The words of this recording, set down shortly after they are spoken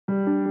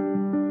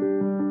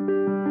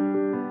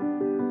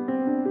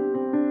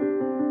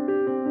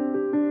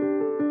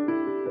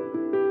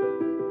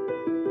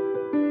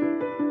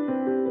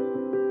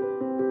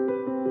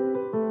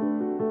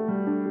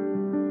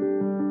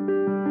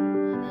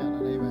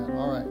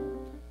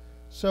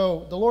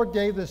So the Lord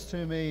gave this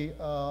to me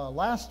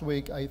last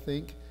week, I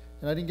think,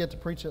 and I didn't get to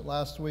preach it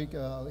last week.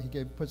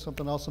 He put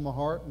something else in my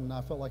heart, and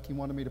I felt like He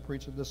wanted me to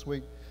preach it this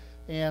week.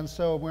 And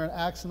so we're in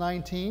Acts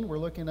 19. We're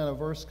looking at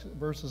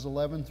verses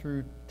 11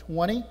 through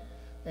 20.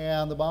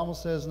 And the Bible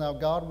says, "Now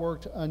God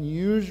worked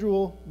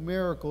unusual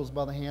miracles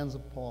by the hands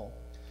of Paul,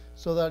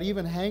 so that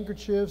even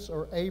handkerchiefs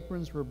or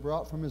aprons were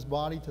brought from his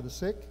body to the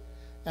sick,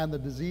 and the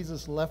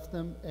diseases left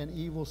them, and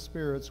evil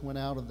spirits went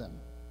out of them.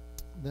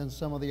 Then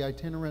some of the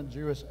itinerant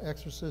Jewish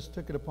exorcists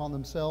took it upon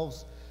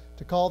themselves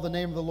to call the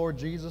name of the Lord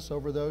Jesus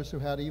over those who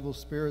had evil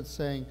spirits,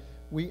 saying,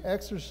 'We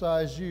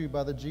exorcise you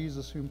by the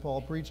Jesus whom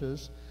Paul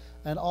preaches.'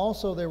 And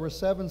also there were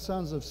 7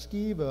 sons of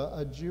Sceva,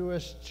 a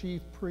Jewish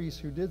chief priest,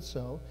 who did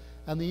so.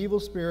 And the evil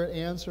spirit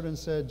answered and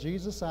said,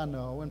 'Jesus I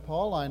know, and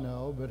Paul I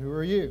know, but who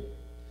are you?'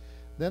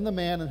 Then the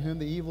man in whom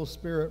the evil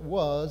spirit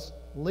was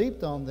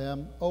leaped on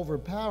them,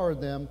 overpowered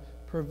them,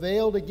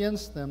 prevailed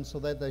against them, so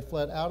that they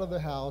fled out of the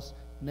house,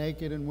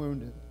 naked and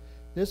wounded.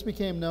 This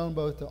became known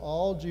both to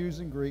all Jews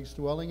and Greeks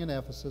dwelling in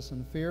Ephesus,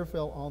 and fear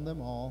fell on them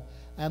all.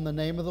 And the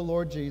name of the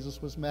Lord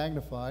Jesus was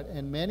magnified,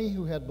 and many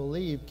who had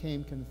believed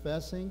came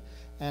confessing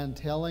and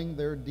telling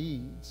their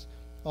deeds.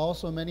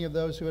 Also many of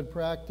those who had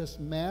practiced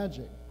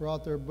magic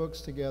brought their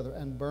books together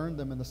and burned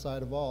them in the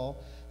sight of all.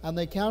 And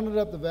they counted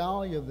up the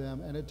value of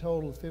them, and it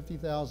totaled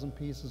 50,000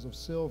 pieces of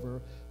silver.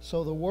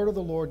 So the word of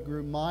the Lord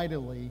grew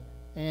mightily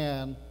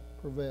and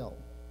prevailed."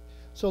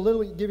 So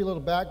give you a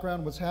little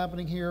background of what's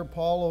happening here.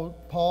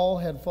 Paul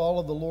had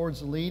followed the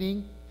Lord's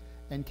leading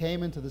and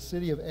came into the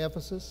city of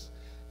Ephesus.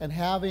 And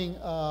having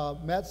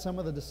met some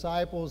of the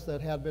disciples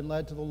that had been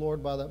led to the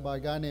Lord by a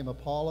guy named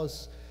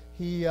Apollos,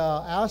 he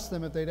asked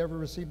them if they'd ever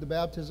received the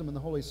baptism in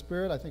the Holy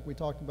Spirit. I think we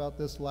talked about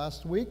this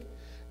last week.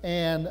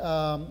 And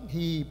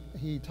he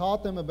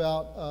taught them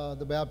about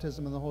the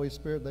baptism in the Holy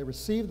Spirit. They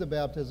received the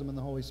baptism in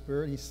the Holy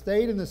Spirit. He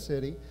stayed in the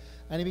city,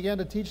 and he began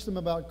to teach them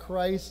about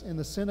Christ in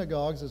the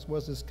synagogues, as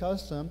was his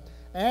custom.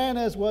 And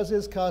as was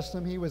his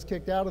custom, he was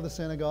kicked out of the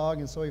synagogue,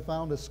 and so he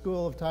found a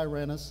school of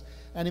Tyrannus,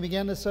 and he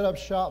began to set up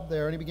shop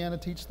there, and he began to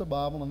teach the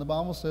Bible. And the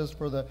Bible says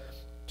for the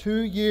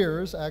 2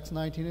 years, Acts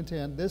 19 and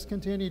 10, this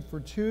continued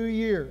for 2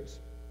 years.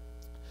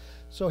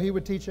 So he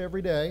would teach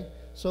every day,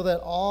 so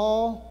that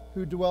all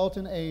who dwelt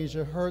in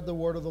Asia heard the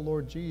word of the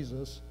Lord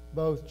Jesus,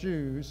 both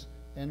Jews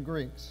and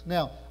Greeks.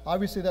 Now,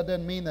 obviously that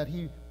doesn't mean that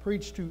he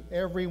preached to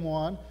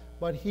everyone,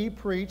 but he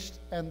preached,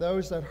 and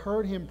those that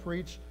heard him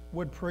preach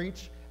would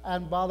preach.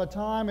 And by the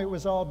time it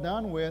was all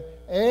done with,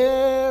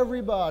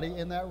 everybody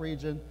in that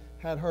region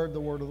had heard the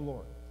word of the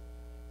Lord.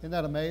 Isn't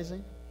that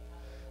amazing?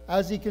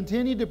 As he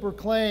continued to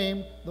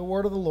proclaim the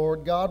word of the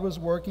Lord, God was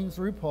working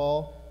through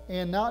Paul,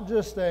 and not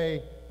just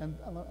and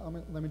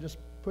let me just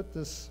put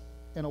this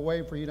in a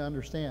way for you to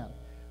understand.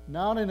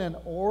 Not in an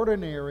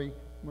ordinary,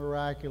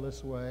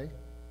 miraculous way.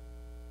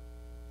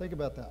 Think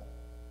about that.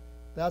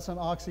 That's an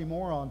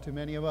oxymoron to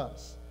many of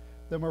us.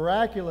 The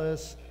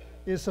miraculous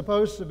is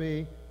supposed to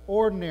be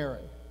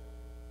ordinary.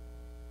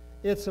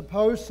 It's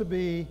supposed to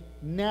be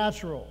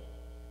natural.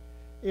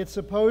 It's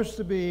supposed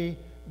to be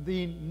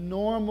the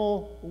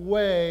normal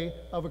way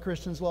of a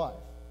Christian's life.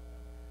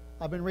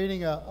 I've been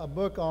reading a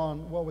book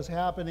on what was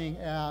happening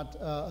at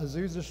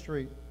Azusa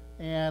Street,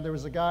 and there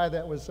was a guy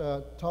that was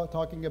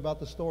talking about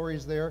the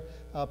stories there.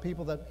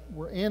 People that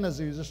were in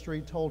Azusa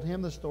Street told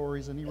him the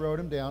stories, and he wrote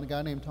them down, a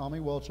guy named Tommy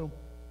Welchel.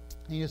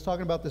 And he was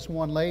talking about this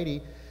one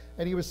lady,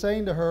 and he was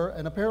saying to her,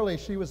 and apparently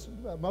she was,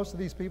 most of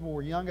these people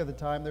were young at the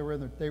time. They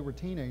were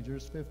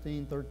teenagers,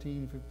 15,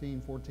 13,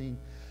 15, 14.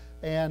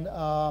 And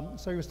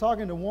so he was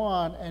talking to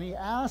one, and he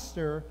asked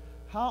her,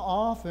 "How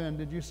often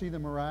did you see the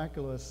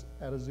miraculous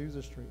at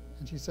Azusa Street?"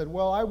 And she said,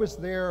 "Well, I was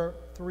there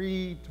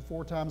 3 to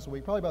 4 times a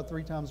week, probably about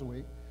 3 times a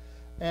week.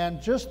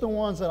 And just the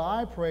ones that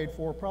I prayed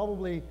for,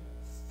 probably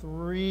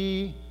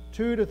 2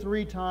 to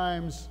 3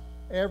 times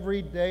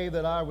every day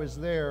that I was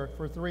there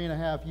for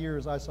 3.5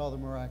 years, I saw the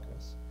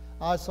miraculous.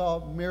 I saw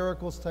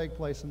miracles take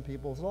place in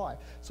people's life."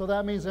 So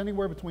that means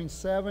anywhere between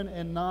 7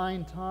 and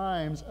 9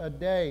 times a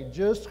day.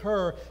 Just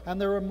her,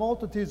 and there were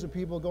multitudes of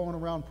people going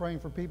around praying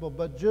for people,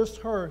 but just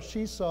her,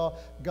 she saw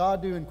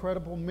God do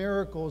incredible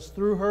miracles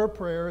through her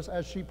prayers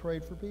as she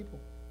prayed for people.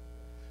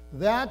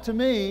 That to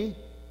me,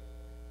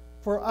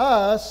 for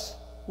us,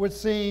 would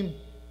seem,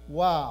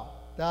 wow,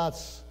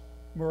 that's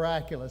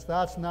miraculous.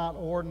 That's not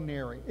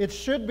ordinary. It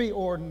should be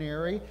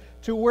ordinary,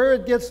 to where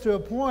it gets to a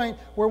point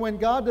where when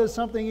God does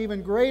something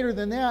even greater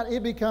than that,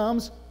 it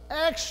becomes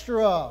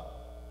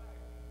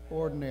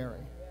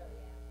extraordinary.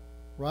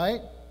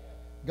 Right?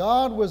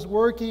 God was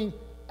working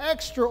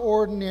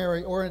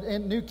extraordinary, or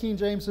in New King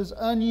James says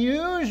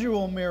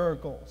unusual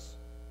miracles.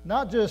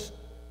 Not just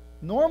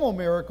normal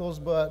miracles,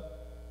 but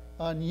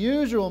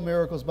unusual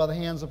miracles by the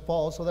hands of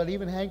Paul, so that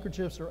even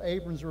handkerchiefs or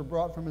aprons were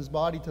brought from his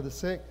body to the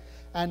sick,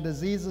 and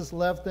diseases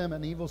left them,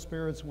 and evil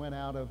spirits went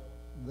out of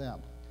them.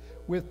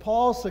 with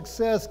Paul's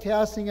success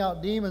casting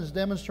out demons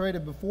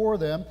demonstrated before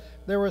them,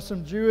 there were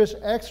some Jewish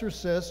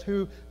exorcists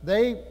who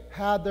they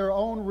had their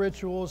own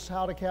rituals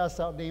how to cast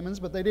out demons,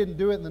 but they didn't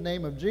do it in the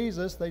name of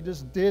Jesus. They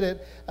just did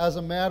it as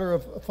a matter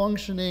of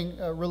functioning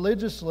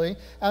religiously.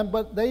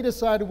 But they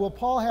decided, well,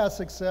 Paul has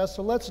success,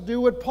 so let's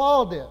do what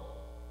Paul did.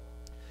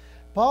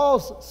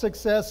 Paul's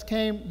success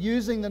came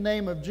using the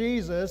name of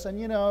Jesus, and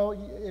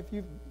if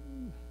you've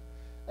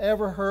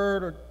ever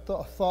heard or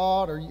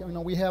thought, or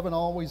we haven't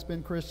always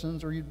been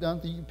Christians, or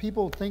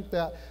people think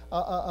that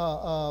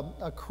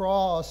a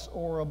cross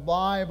or a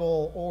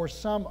Bible or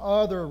some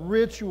other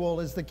ritual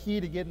is the key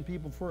to getting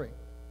people free.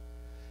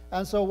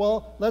 And so,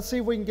 well, let's see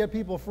if we can get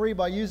people free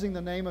by using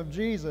the name of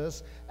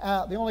Jesus.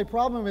 The only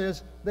problem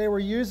is they were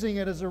using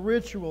it as a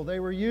ritual.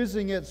 They were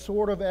using it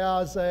sort of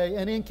as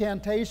an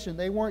incantation.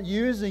 They weren't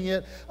using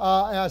it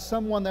as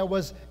someone that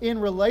was in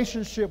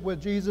relationship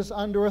with Jesus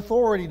under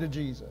authority to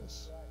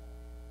Jesus.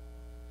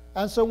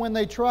 And so when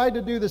they tried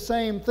to do the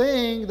same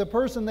thing, the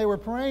person they were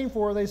praying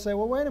for, they say,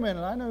 well, wait a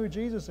minute, I know who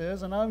Jesus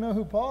is, and I know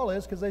who Paul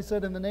is, because they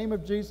said in the name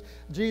of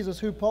Jesus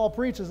who Paul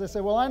preaches. They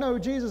say, well, I know who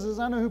Jesus is,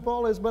 I know who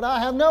Paul is, but I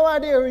have no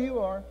idea who you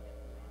are.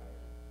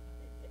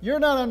 You're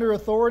not under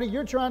authority.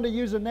 You're trying to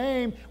use a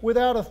name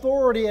without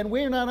authority, and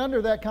we're not under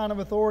that kind of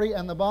authority.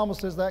 And the Bible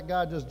says that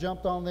guy just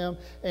jumped on them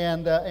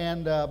and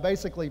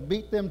basically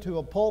beat them to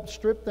a pulp,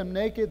 stripped them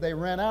naked. They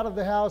ran out of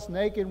the house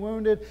naked,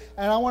 wounded.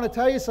 And I want to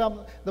tell you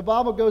something. The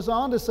Bible goes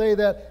on to say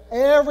that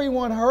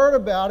everyone heard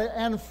about it,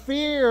 and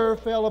fear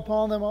fell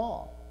upon them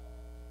all.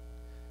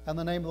 And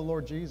the name of the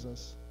Lord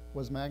Jesus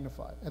was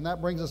magnified. And that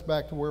brings us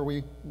back to where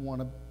we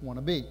want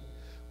to be.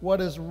 What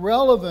is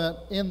relevant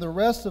in the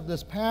rest of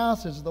this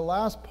passage, the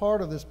last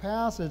part of this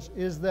passage,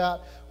 is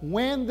that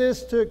when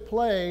this took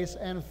place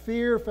and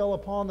fear fell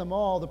upon them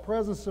all, the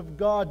presence of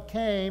God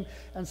came.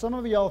 And some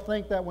of y'all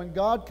think that when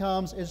God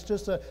comes, it's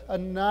just a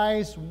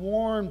nice,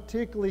 warm,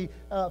 tickly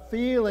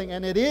feeling.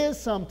 And it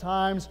is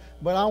sometimes,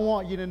 but I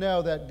want you to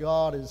know that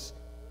God is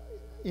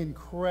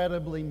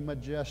incredibly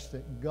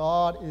majestic.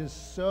 God is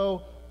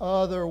so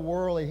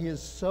otherworldly. He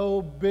is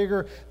so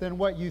bigger than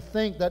what you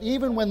think that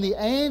even when the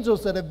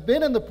angels that have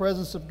been in the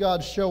presence of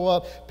God show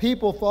up,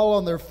 people fall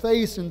on their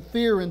face in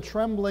fear and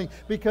trembling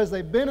because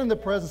they've been in the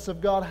presence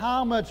of God.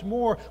 How much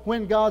more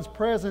when God's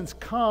presence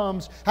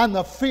comes and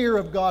the fear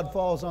of God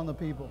falls on the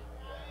people?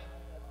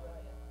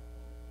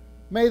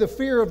 May the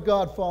fear of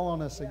God fall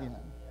on us again.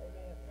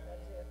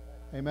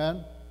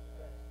 Amen?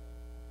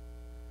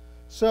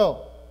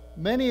 So,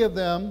 many of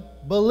them,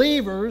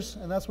 believers,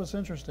 and that's what's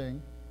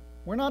interesting.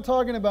 We're not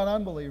talking about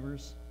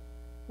unbelievers.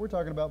 We're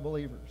talking about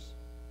believers.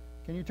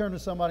 Can you turn to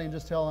somebody and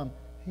just tell them,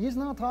 he's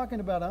not talking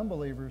about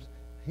unbelievers.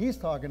 He's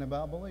talking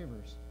about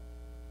believers.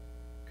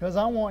 Because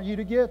I want you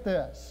to get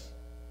this.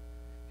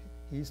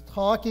 He's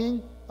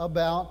talking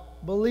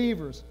about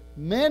believers.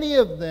 Many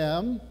of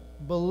them,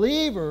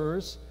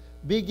 believers,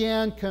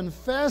 began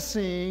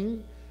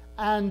confessing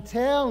and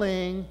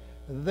telling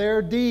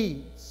their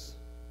deeds.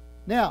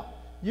 Now,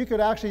 you could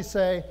actually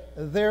say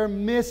their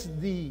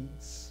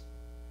misdeeds.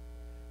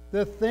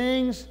 The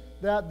things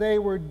that they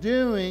were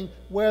doing,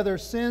 whether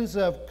sins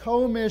of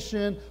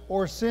commission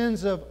or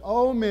sins of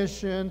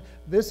omission.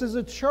 This is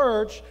a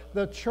church,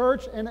 the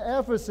church in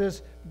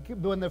Ephesus,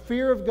 when the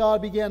fear of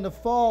God began to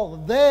fall,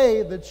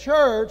 they, the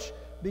church,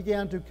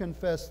 began to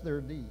confess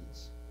their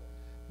deeds.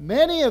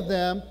 Many of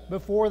them,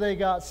 before they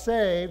got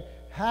saved,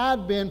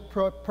 had been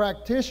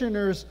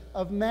practitioners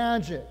of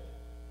magic.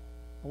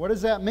 What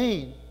does that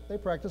mean? They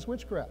practice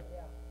witchcraft.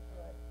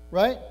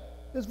 Right?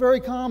 It's very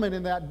common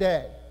in that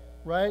day.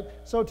 Right?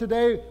 So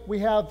today we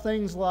have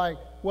things like,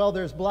 well,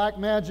 there's black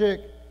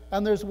magic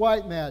and there's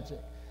white magic.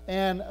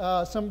 And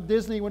some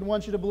Disney would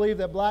want you to believe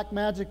that black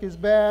magic is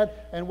bad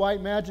and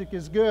white magic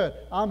is good.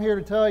 I'm here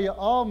to tell you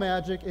all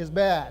magic is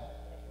bad.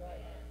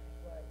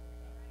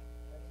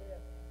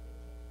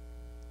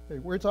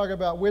 We're talking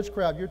about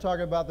witchcraft. You're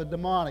talking about the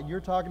demonic. You're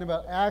talking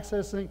about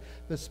accessing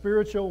the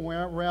spiritual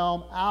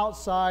realm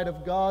outside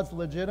of God's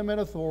legitimate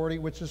authority,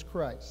 which is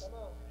Christ.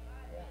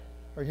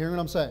 Are you hearing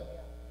what I'm saying?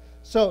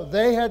 So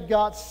they had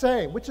got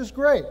saved, which is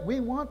great. We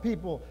want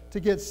people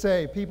to get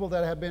saved, people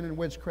that have been in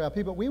witchcraft.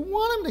 We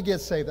want them to get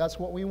saved. That's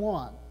what we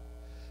want.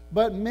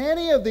 But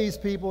many of these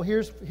people,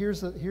 here's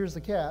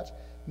the catch.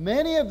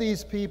 Many of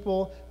these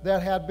people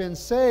that had been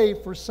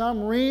saved, for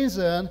some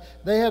reason,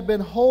 they had been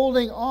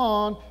holding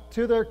on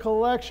to their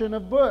collection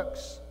of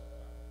books.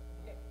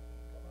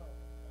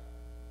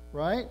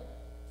 Right?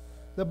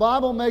 The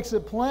Bible makes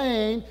it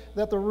plain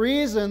that the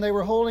reason they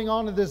were holding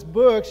on to these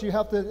books,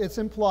 it's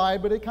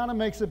implied, but it kind of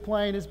makes it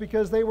plain, is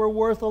because they were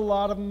worth a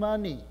lot of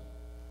money.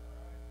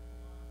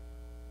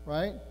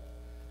 Right?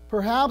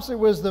 Perhaps it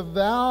was the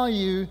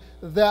value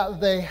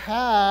that they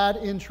had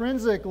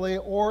intrinsically,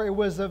 or it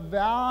was a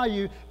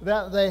value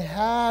that they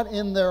had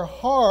in their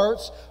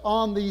hearts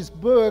on these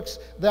books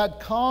that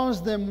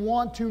caused them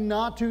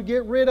not to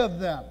get rid of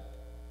them.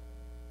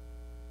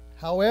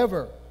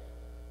 However,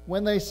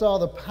 when they saw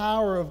the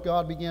power of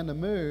God begin to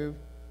move,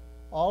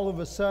 all of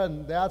a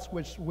sudden, that's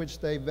which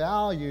they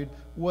valued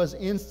was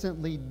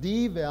instantly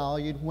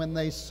devalued when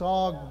they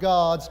saw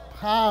God's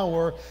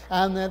power.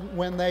 And then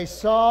when they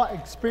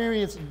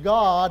experienced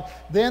God,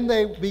 then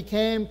they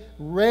became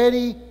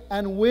ready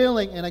and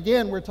willing. And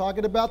again, we're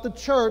talking about the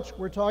church,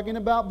 we're talking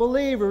about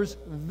believers.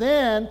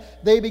 Then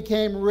they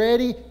became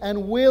ready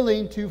and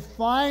willing to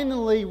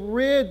finally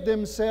rid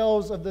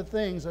themselves of the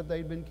things that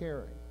they'd been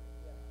carrying.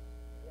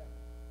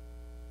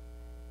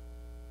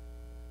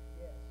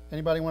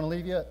 Anybody want to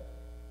leave yet?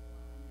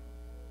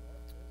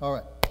 All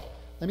right.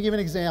 Let me give you an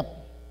example.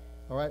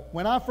 All right.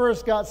 When I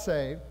first got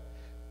saved,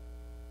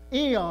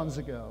 eons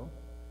ago,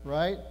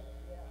 right?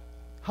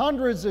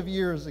 Hundreds of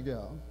years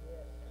ago,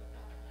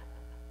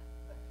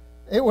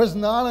 it was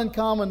not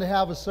uncommon to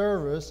have a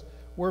service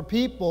where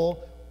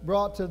people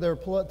brought to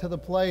the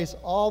place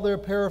all their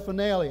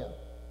paraphernalia.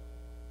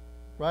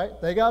 Right?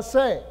 They got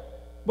saved.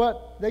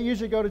 But they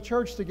usually go to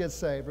church to get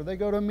saved, or they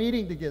go to a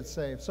meeting to get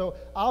saved. So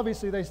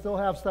obviously they still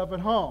have stuff at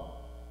home.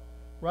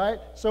 Right?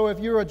 So if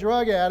you're a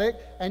drug addict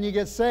and you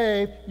get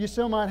saved, you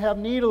still might have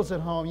needles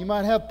at home. You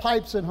might have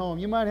pipes at home.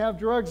 You might have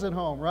drugs at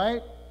home,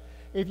 right?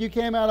 If you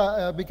came out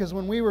of, because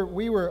when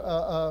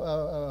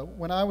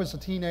when I was a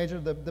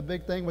teenager, the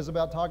big thing was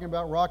about talking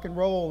about rock and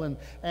roll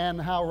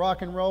and how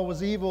rock and roll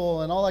was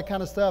evil and all that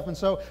kind of stuff. And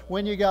so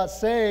when you got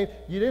saved,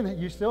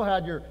 you still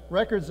had your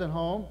records at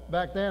home.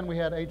 Back then we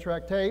had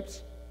 8-track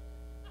tapes.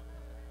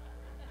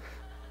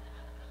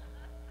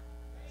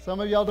 Some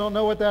of y'all don't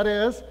know what that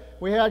is.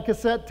 We had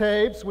cassette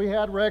tapes, we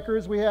had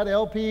records, we had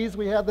LPs,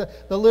 we had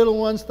the little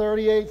ones,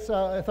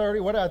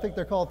 38s, what I think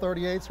they're called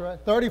 38s,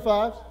 right?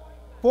 35s,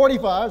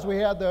 45s, we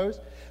had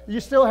those. You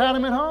still had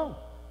them at home,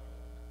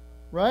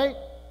 right?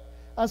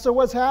 And so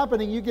what's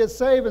happening? You get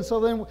saved, and so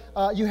then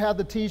you had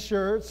the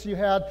T-shirts, you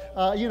had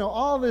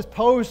all these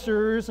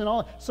posters and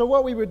all. So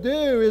what we would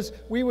do is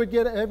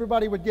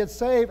everybody would get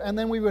saved, and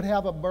then we would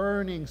have a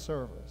burning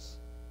service.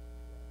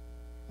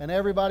 And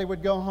everybody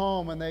would go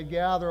home and they'd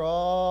gather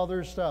all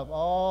their stuff,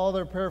 all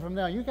their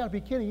paraphernalia. You got to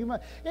be kidding.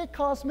 It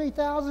cost me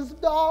thousands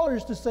of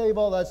dollars to save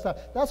all that stuff.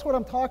 That's what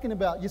I'm talking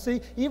about. You see,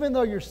 even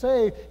though you're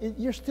saved,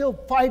 you're still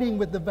fighting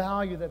with the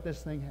value that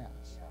this thing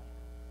has.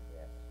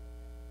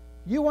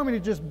 You want me to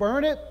just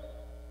burn it?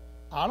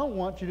 I don't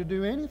want you to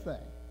do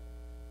anything.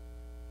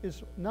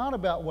 It's not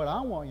about what I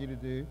want you to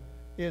do.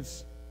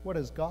 It's what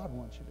does God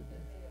want you to do.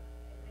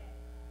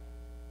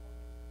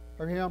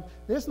 Or him.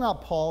 It's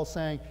not Paul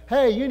saying,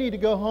 hey, you need to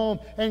go home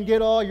and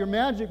get all your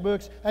magic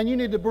books and you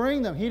need to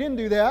bring them. He didn't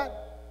do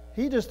that.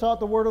 He just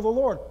taught the word of the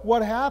Lord.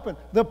 What happened?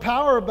 The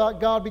power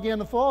about God began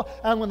to fall,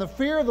 and when the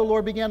fear of the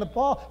Lord began to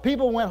fall,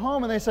 people went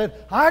home and they said,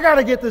 I got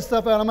to get this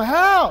stuff out of my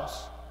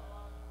house.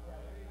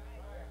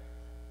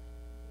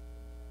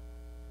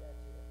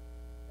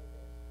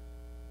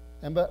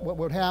 But what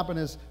would happen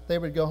is they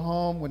would go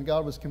home when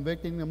God was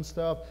convicting them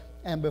stuff,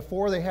 and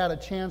before they had a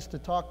chance to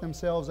talk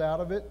themselves out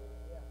of it,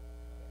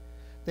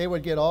 they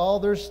would get all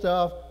their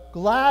stuff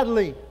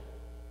gladly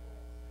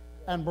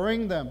and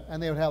bring them.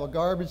 And they would have a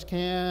garbage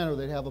can or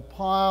they'd have a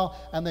pile,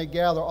 and they'd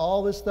gather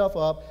all this stuff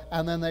up,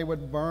 and then they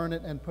would burn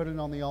it and put it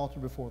on the altar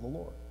before the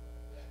Lord.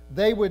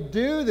 They would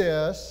do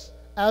this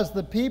as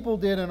the people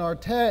did in our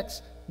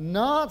text,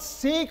 not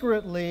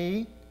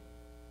secretly,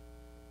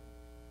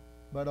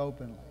 but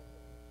openly.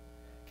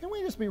 Can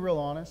we just be real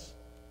honest,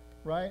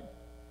 right?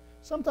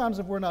 Sometimes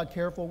if we're not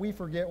careful, we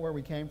forget where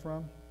we came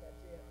from.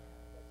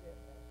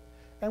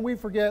 And we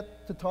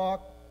forget to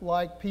talk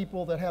like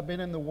people that have been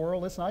in the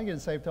world. Listen, I didn't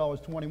get saved till I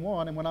was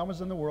 21, and when I was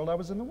in the world, I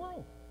was in the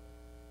world.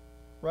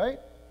 Right?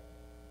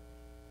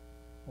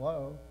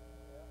 Whoa.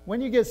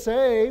 When you get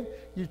saved,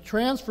 you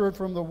transferred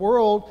from the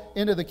world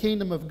into the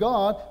kingdom of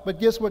God, but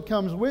guess what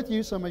comes with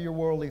you? Some of your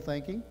worldly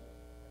thinking.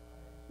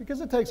 Because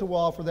it takes a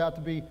while for that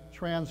to be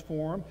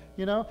transformed,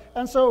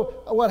 And so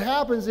what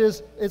happens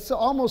is, it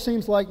almost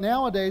seems like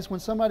nowadays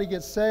when somebody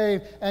gets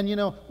saved and,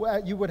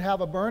 you would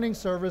have a burning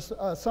service,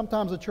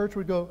 sometimes the church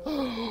would go,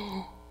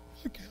 oh,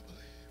 I can't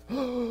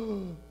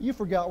believe, you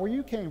forgot where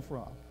you came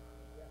from.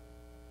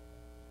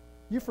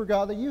 You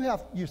forgot that you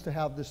used to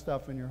have this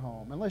stuff in your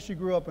home. Unless you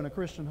grew up in a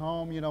Christian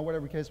home,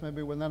 whatever the case may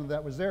be, when none of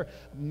that was there.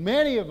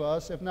 Many of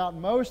us, if not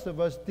most of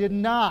us, did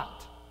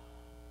not.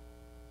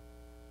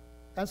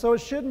 And so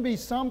it shouldn't be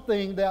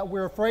something that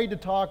we're afraid to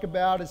talk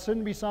about. It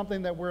shouldn't be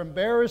something that we're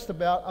embarrassed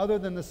about, other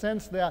than the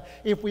sense that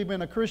if we've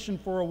been a Christian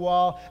for a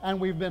while and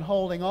we've been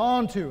holding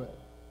on to it.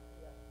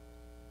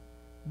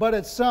 But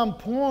at some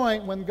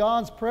point, when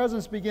God's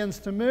presence begins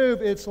to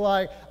move, it's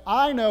like,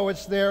 I know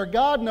it's there.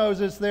 God knows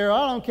it's there.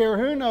 I don't care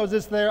who knows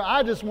it's there.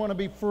 I just want to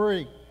be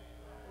free.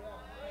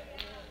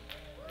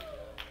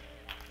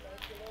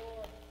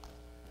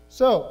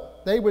 So,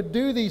 they would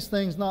do these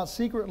things not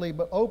secretly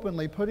but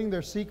openly, putting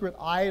their secret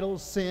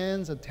idols,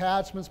 sins,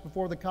 attachments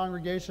before the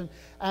congregation,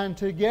 and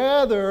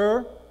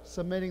together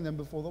submitting them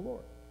before the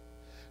Lord.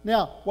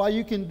 Now, while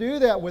you can do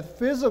that with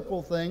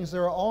physical things,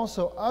 there are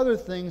also other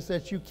things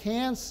that you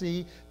can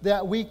see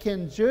that we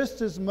can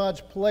just as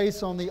much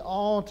place on the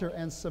altar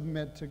and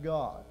submit to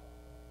God.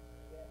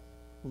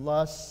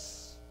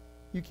 Lusts,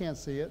 you can't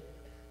see it.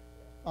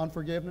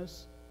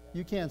 Unforgiveness?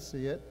 You can't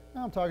see it.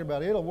 Now I'm talking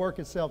about it'll work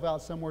itself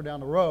out somewhere down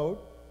the road,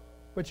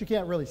 but you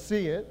can't really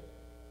see it,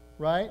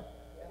 right?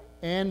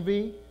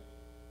 Envy,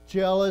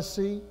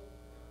 jealousy,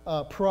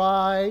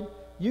 pride.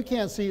 You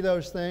can't see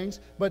those things,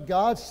 but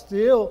God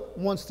still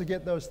wants to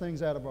get those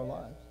things out of our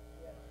lives.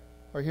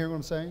 Are you hearing what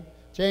I'm saying?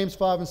 James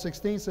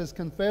 5:16 says,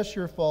 confess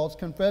your faults,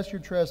 confess your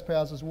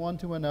trespasses one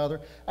to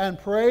another, and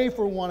pray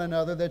for one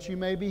another that you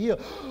may be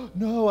healed.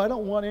 No, I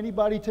don't want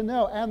anybody to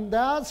know. And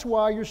that's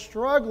why you're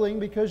struggling,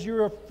 because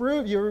you're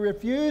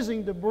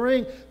refusing to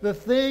bring the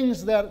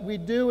things that we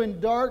do in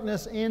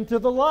darkness into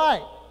the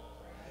light.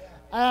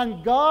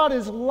 And God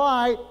is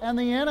light, and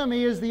the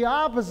enemy is the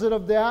opposite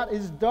of that,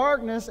 is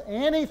darkness.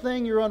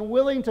 Anything you're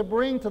unwilling to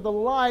bring to the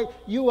light,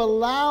 you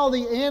allow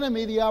the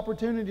enemy the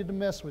opportunity to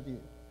mess with you.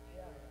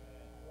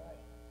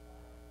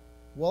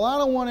 Well, I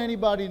don't want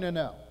anybody to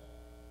know.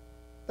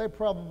 They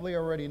probably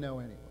already know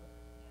anyway.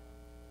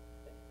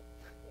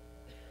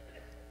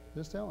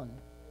 Just telling you.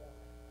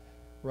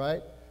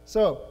 Right?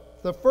 So,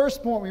 the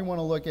first point we want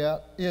to look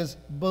at is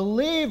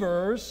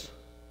believers,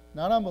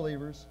 not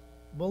unbelievers,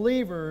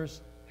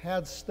 believers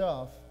had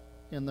stuff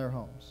in their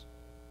homes.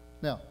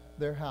 Now,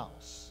 their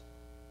house.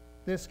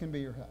 This can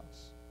be your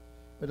house.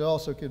 But it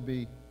also could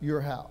be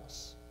your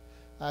house.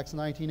 Acts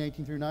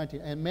 19:18 through 19.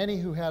 And many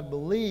who had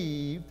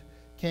believed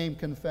came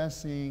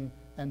confessing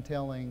and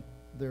telling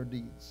their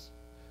deeds.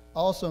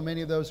 Also,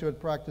 many of those who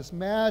had practiced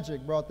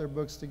magic brought their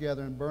books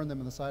together and burned them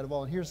in the sight of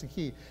all. And here's the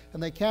key.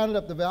 And they counted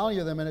up the value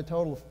of them, and it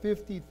totaled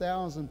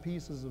 50,000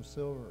 pieces of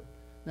silver.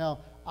 Now,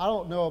 I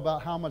don't know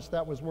about how much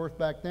that was worth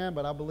back then,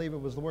 but I believe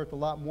it was worth a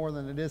lot more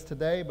than it is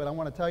today. But I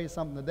want to tell you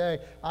something today.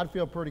 I'd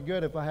feel pretty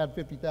good if I had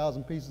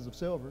 50,000 pieces of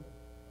silver.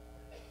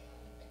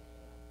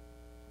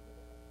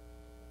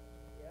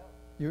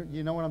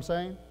 You know what I'm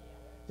saying?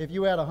 If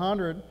you add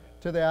 100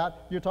 to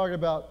that, you're talking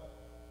about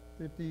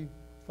 50,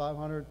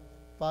 500,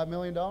 $5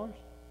 million?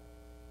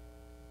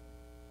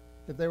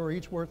 If they were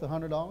each worth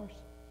 $100,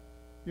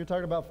 you're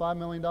talking about $5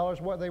 million.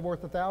 What are they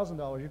worth?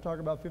 $1,000. You're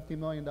talking about $50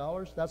 million.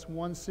 That's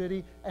one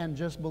city and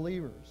just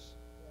believers.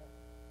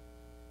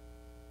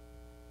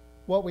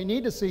 What we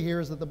need to see here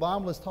is that the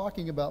Bible is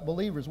talking about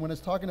believers. When it's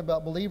talking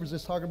about believers,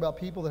 it's talking about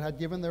people that had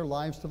given their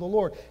lives to the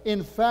Lord.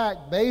 In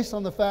fact, based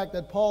on the fact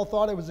that Paul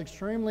thought it was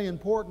extremely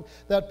important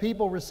that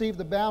people receive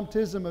the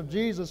baptism of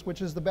Jesus,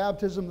 which is the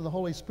baptism of the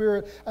Holy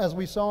Spirit, as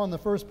we saw in the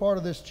first part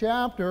of this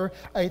chapter,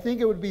 I think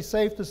it would be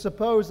safe to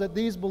suppose that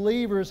these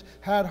believers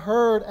had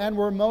heard and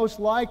were most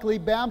likely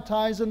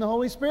baptized in the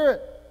Holy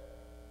Spirit.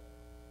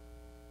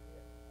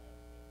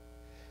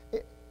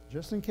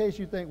 Just in case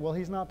you think, well,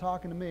 he's not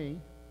talking to me.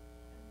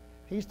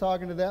 He's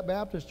talking to that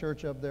Baptist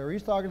church up there.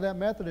 He's talking to that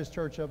Methodist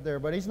church up there.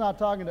 But he's not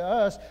talking to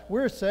us.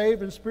 We're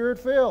saved and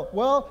Spirit-filled.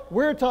 Well,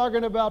 we're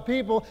talking about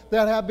people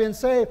that have been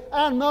saved.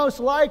 And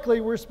most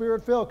likely we're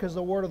Spirit-filled because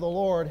the word of the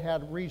Lord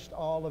had reached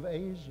all of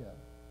Asia.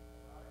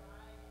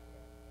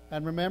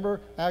 And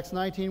remember, Acts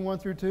 19, 1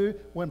 through 2,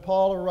 when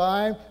Paul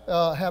arrived,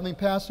 having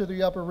passed through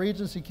the upper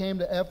regions, he came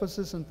to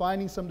Ephesus, and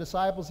finding some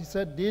disciples, he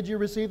said, "Did you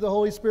receive the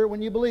Holy Spirit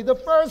when you believed?" The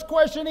first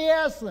question he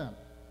asked them.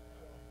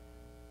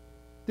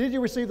 Did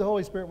you receive the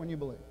Holy Spirit when you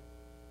believed?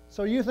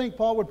 So you think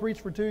Paul would preach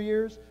for 2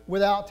 years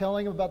without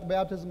telling them about the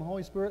baptism of the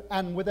Holy Spirit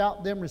and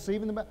without them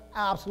receiving the baptism?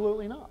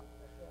 Absolutely not.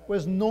 It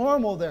was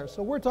normal there.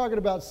 So we're talking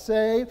about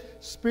saved,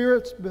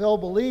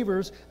 Spirit-filled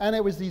believers, and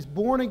it was these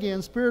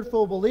born-again,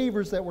 Spirit-filled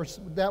believers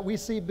that we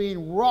see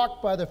being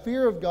rocked by the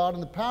fear of God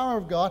and the power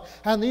of God.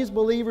 And these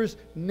believers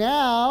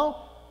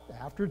now,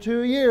 after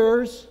 2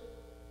 years,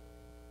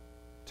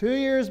 2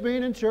 years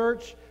being in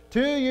church,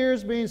 2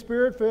 years being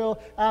Spirit-filled,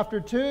 after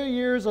 2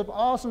 years of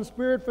awesome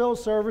Spirit-filled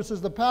services,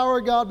 the power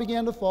of God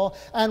began to fall.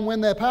 And when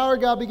the power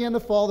of God began to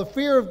fall, the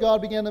fear of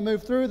God began to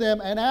move through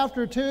them. And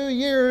after 2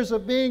 years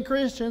of being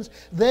Christians,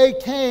 they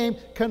came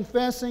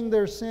confessing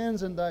their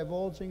sins and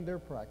divulging their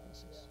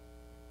practices.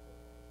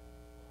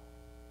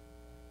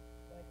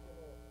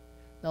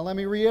 Now let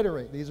me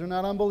reiterate, these are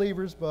not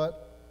unbelievers,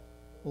 but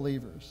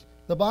believers.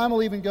 The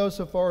Bible even goes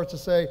so far as to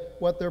say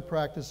what their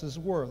practices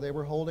were. They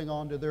were holding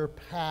on to their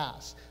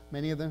past.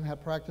 Many of them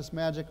had practiced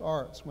magic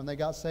arts. When they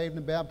got saved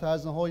and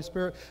baptized in the Holy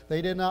Spirit,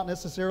 they did not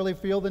necessarily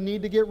feel the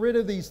need to get rid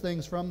of these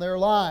things from their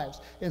lives.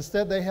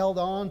 Instead, they held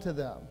on to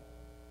them.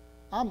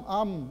 I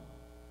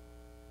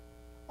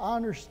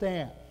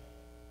understand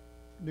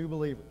new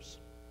believers.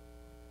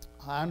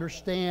 I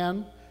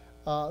understand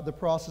the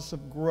process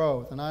of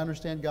growth, and I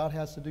understand God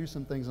has to do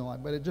some things in life,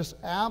 but it just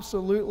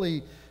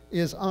absolutely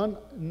is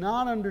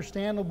not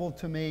understandable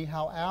to me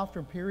how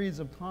after periods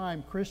of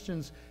time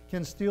Christians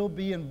can still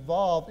be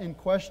involved in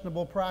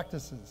questionable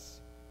practices.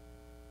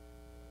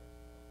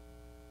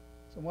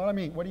 So what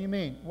do you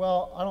mean?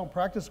 Well, I don't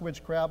practice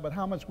witchcraft, but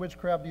how much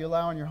witchcraft do you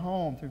allow in your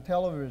home through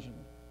television?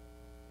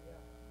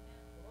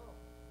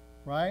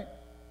 Right?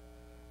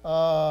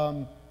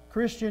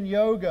 Christian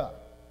yoga.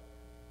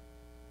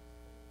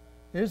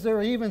 Is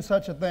there even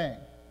such a thing?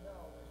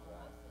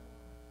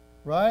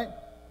 Right?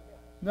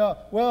 No,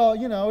 well,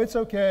 it's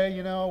okay,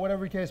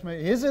 whatever the case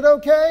may be. Is it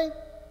okay?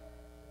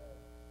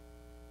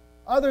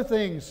 Other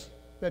things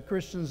that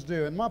Christians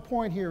do. And my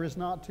point here is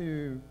not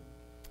to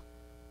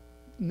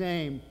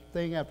name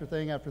thing after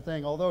thing after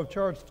thing. Although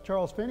if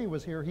Charles Finney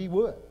was here, he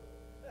would.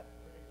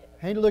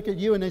 He'd look at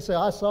you and they say,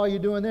 I saw you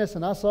doing this,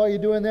 and I saw you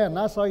doing that, and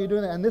I saw you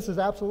doing that, and this is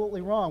absolutely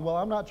wrong. Well,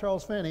 I'm not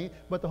Charles Finney,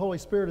 but the Holy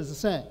Spirit is the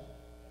same.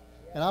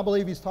 And I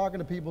believe He's talking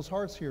to people's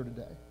hearts here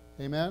today.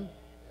 Amen?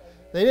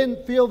 They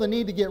didn't feel the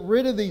need to get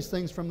rid of these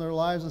things from their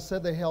lives.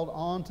 Instead, they held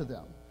on to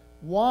them.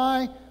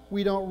 Why?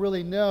 We don't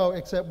really know,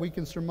 except we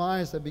can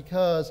surmise that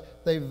because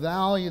they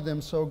valued them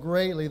so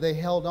greatly, they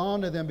held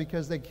on to them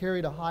because they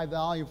carried a high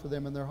value for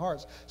them in their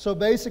hearts. So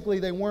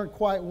basically, they weren't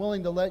quite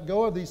willing to let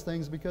go of these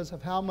things because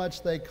of how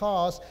much they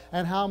cost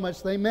and how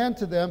much they meant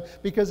to them,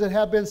 because it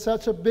had been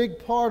such a big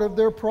part of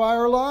their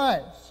prior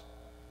lives.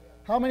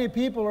 How many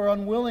people are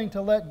unwilling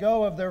to let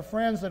go of their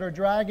friends that are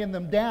dragging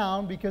them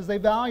down because they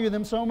value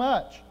them so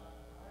much?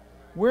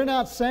 We're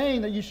not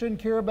saying that you shouldn't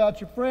care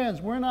about your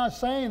friends. We're not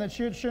saying that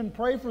you shouldn't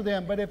pray for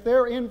them. But if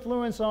their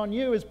influence on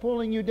you is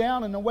pulling you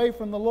down and away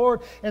from the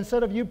Lord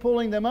instead of you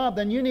pulling them up,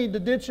 then you need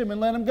to ditch them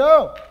and let them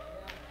go.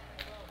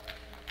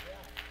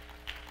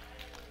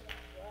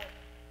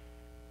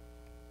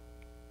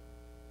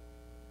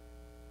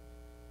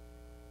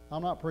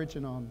 I'm not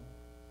preaching on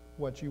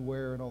what you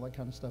wear and all that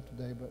kind of stuff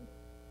today, but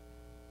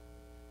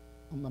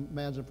I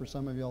imagine for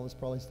some of y'all it's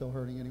probably still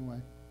hurting anyway.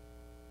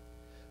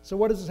 So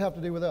what does this have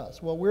to do with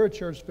us? Well, we're a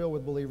church filled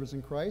with believers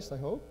in Christ, I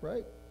hope,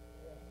 right?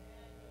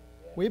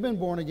 We've been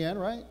born again,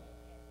 right?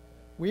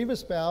 We've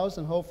espoused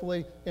and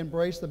hopefully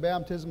embraced the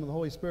baptism of the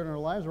Holy Spirit in our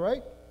lives,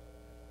 right?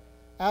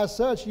 As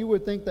such, you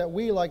would think that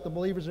we, like the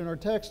believers in our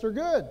text, are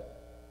good.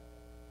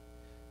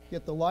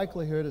 Yet the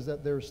likelihood is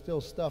that there's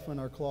still stuff in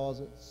our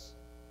closets.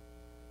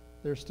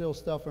 There's still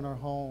stuff in our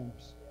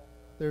homes.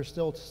 There's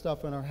still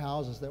stuff in our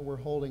houses that we're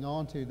holding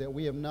on to that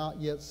we have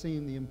not yet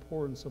seen the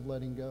importance of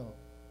letting go.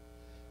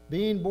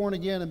 Being born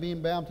again and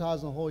being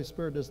baptized in the Holy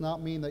Spirit does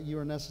not mean that you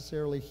are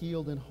necessarily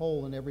healed and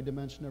whole in every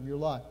dimension of your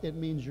life. It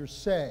means you're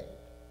saved.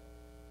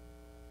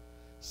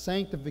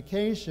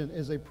 Sanctification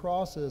is a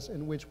process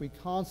in which we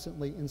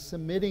constantly, in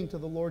submitting to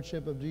the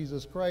Lordship of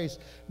Jesus Christ,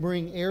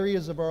 bring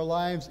areas of our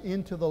lives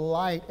into the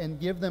light and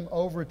give them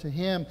over to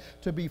Him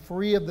to be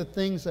free of the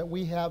things that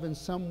we have in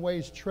some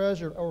ways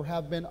treasured or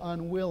have been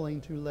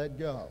unwilling to let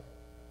go.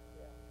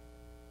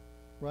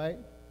 Right?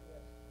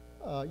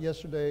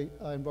 Yesterday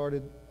I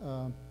invited...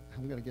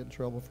 I'm going to get in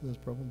trouble for this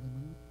probably.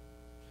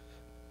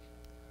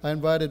 I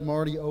invited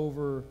Marty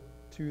over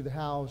to the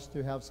house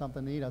to have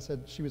something to eat. I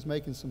said she was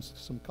making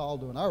some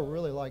caldo, and I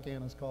really like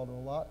Anna's caldo a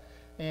lot.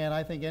 And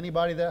I think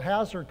anybody that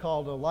has her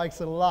caldo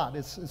likes it a lot.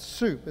 It's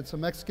soup. It's a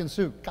Mexican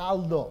soup,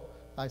 caldo.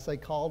 I say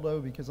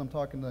caldo because I'm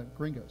talking to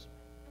gringos.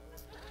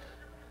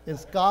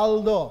 It's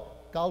caldo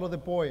de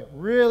pollo.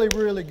 Really,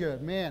 really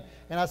good, man.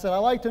 And I said, I'd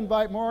like to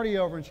invite Marty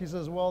over, and she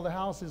says, well, the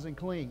house isn't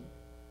clean.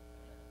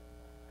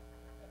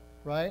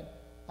 Right?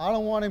 I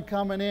don't want him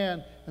coming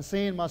in and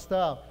seeing my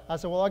stuff. I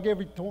said, well, I'll give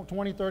you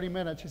 20, 30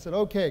 minutes. She said,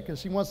 okay,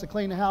 because she wants to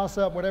clean the house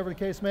up, whatever the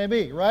case may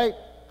be, right?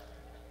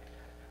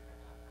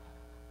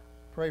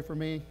 Pray for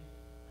me.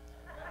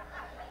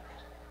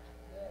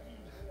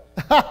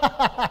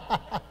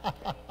 But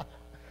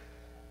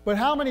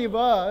how many of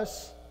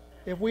us,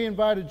 if we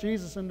invited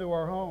Jesus into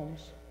our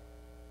homes,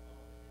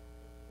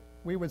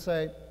 we would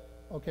say,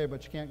 okay,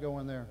 but you can't go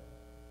in there.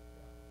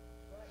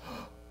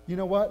 You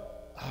know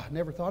what? I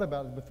never thought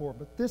about it before,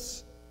 but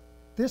this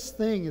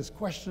thing is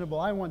questionable.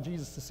 I want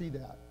Jesus to see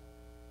that.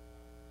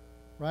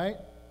 Right?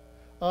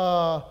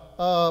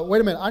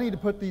 Wait a minute. I need to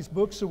put these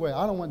books away.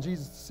 I don't want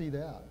Jesus to see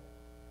that.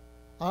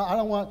 I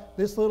don't want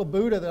this little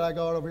Buddha that I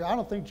got over here. I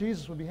don't think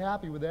Jesus would be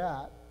happy with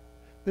that.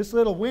 This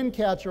little wind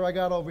catcher I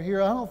got over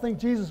here, I don't think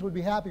Jesus would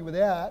be happy with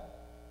that.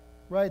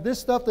 Right? This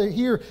stuff that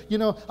here,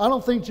 I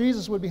don't think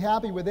Jesus would be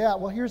happy with that.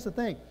 Well, here's the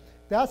thing.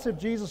 That's if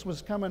Jesus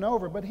was coming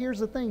over. But here's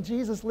the thing.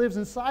 Jesus lives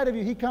inside of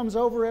you. He comes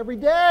over every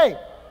day.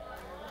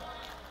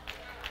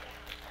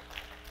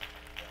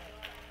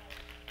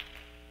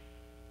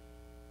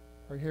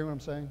 Are you hearing what I'm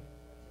saying?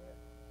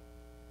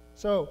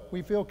 So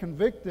we feel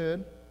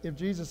convicted if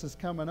Jesus is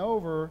coming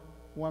over.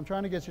 What I'm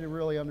trying to get you to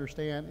really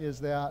understand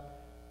is that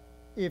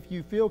if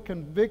you feel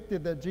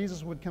convicted that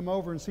Jesus would come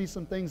over and see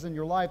some things in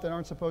your life that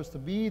aren't supposed to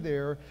be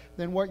there,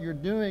 then what you're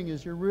doing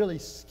is you're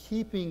really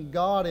keeping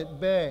God at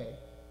bay.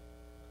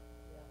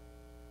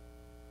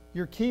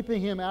 You're keeping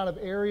Him out of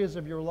areas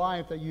of your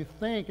life that you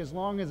think, as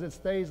long as it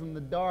stays in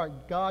the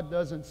dark, God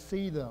doesn't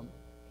see them.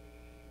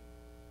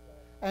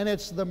 And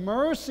it's the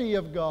mercy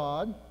of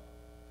God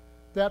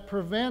that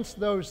prevents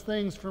those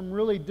things from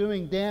really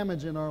doing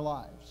damage in our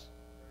lives.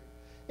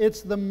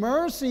 It's the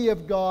mercy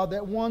of God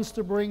that wants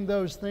to bring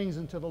those things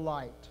into the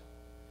light.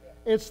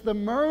 It's the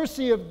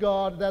mercy of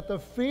God that the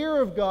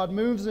fear of God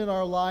moves in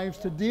our lives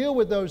to deal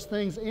with those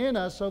things in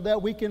us so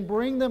that we can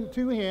bring them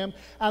to Him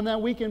and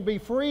that we can be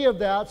free of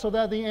that so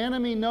that the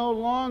enemy no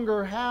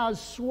longer has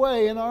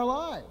sway in our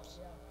lives.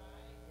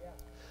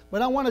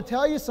 But I want to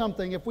tell you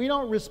something. If we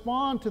don't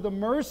respond to the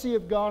mercy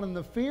of God and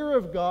the fear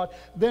of God,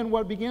 then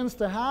what begins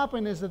to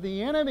happen is that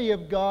the enemy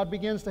of God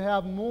begins to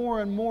have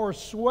more and more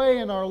sway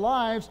in our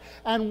lives.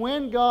 And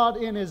when God,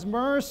 in His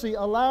mercy,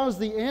 allows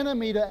the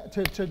enemy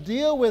to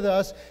deal with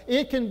us,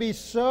 it can be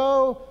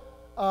so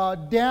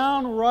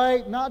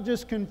downright, not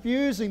just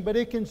confusing, but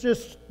it can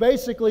just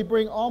basically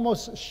bring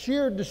almost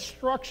sheer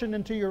destruction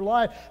into your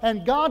life.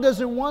 And God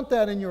doesn't want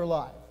that in your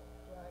life.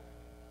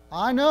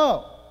 I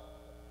know.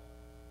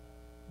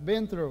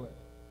 Been through it.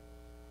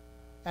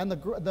 And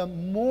the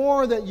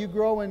more that you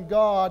grow in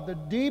God, the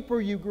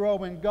deeper you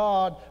grow in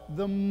God,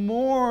 the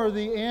more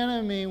the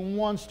enemy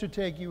wants to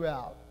take you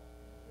out.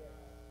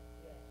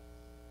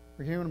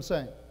 You hear what I'm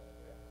saying?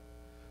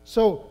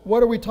 So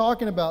what are we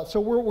talking about? So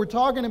what we're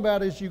talking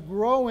about is you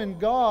grow in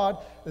God,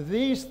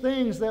 these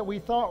things that we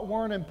thought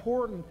weren't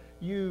important,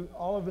 you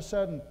all of a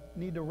sudden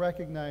need to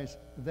recognize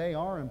they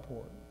are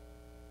important.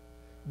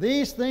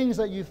 These things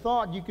that you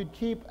thought you could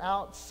keep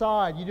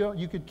outside,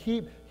 you could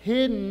keep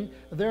hidden,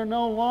 they're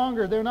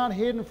not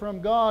hidden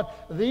from God.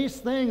 These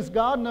things,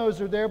 God knows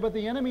they're there, but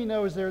the enemy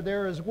knows they're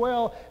there as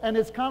well. And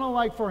it's kind of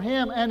like for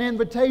him an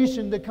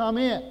invitation to come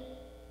in.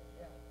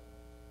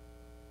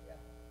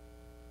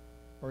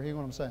 Or hear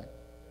what I'm saying?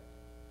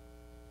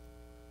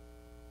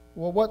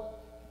 Well, what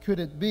could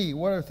it be?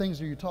 What are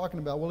things are you talking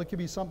about? Well, it could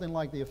be something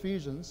like the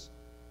Ephesians,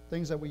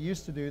 things that we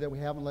used to do that we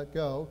haven't let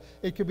go.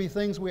 It could be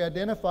things we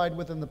identified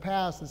with in the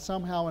past that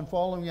somehow in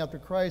following after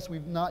Christ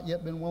we've not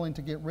yet been willing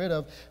to get rid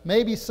of.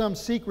 Maybe some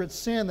secret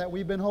sin that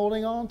we've been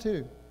holding on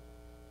to.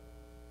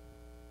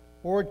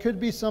 Or it could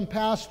be some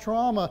past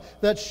trauma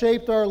that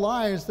shaped our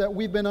lives that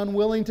we've been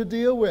unwilling to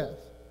deal with.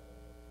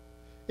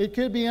 It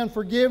could be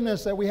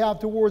unforgiveness that we have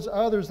towards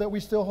others that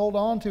we still hold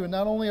on to. And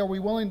not only are we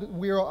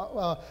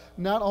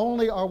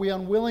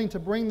unwilling to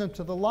bring them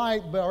to the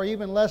light, but are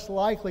even less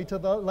likely to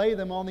lay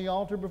them on the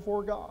altar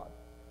before God.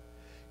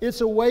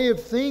 It's a way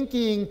of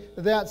thinking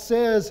that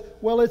says,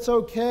 well, it's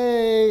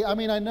okay. I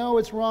mean, I know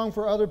it's wrong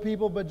for other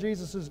people, but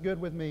Jesus is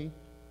good with me.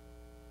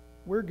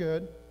 We're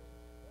good.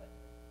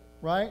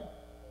 Right?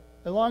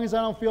 As long as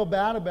I don't feel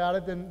bad about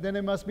it, then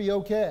it must be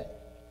okay.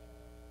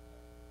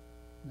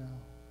 No.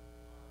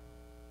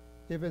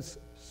 If it's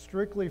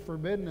strictly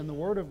forbidden in the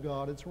Word of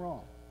God, it's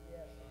wrong.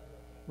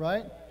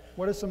 Right?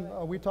 What is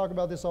we talk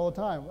about this all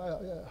the time.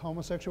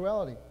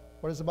 Homosexuality.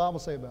 What does the Bible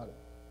say about it?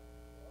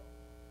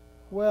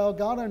 Well,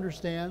 God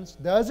understands.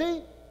 Does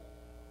He?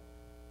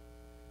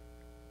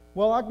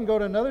 Well, I can go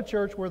to another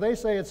church where they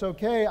say it's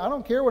okay. I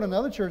don't care what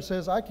another church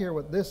says. I care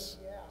what this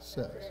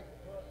says.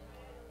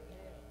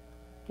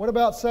 What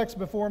about sex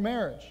before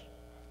marriage?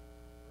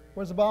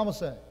 What does the Bible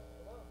say?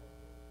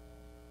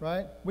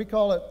 Right? We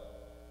call it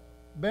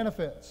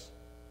benefits.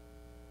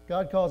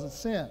 God calls it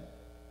sin.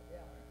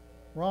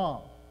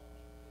 Wrong.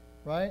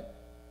 Right?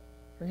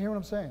 You hear what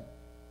I'm saying?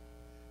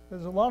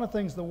 There's a lot of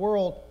things the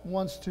world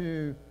wants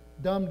to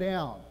dumb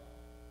down,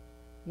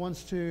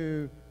 wants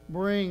to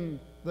bring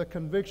the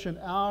conviction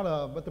out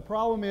of. But the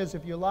problem is,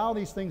 if you allow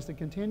these things to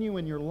continue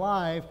in your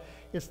life,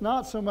 it's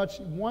not so much,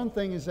 one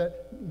thing is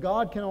that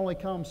God can only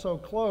come so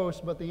close,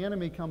 but the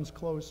enemy comes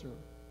closer.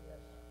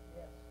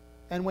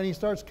 And when he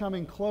starts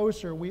coming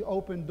closer, we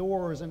open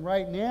doors. And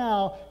right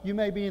now, you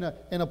may be in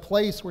a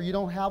place where you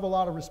don't have a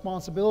lot of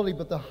responsibility,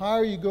 but the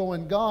higher you go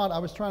in God, I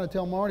was trying to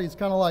tell Marty, it's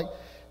kind of like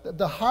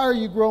the higher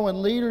you grow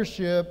in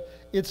leadership,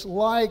 it's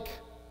like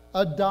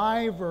a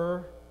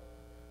diver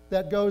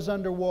that goes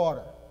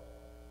underwater.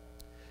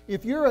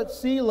 If you're at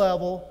sea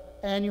level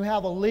and you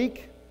have a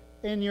leak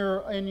in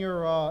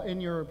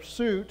your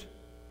suit,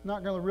 it's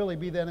not going to really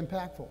be that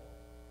impactful.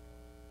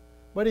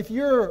 But if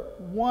you're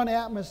one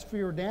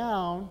atmosphere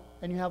down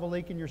and you have a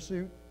leak in your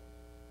suit,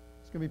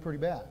 it's going to be pretty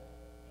bad.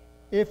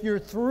 If you're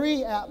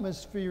 3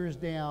 atmospheres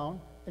down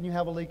and you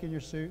have a leak in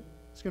your suit,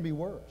 it's going to be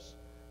worse.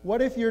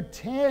 What if you're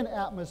 10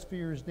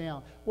 atmospheres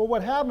down? Well,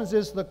 what happens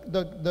is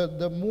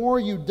the more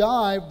you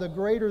dive, the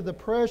greater the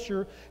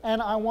pressure.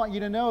 And I want you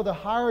to know, the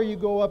higher you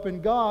go up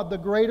in God, the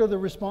greater the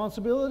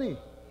responsibility.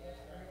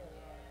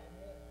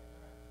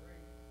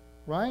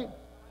 Right?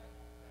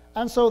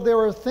 And so there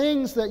are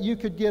things that you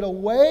could get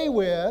away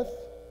with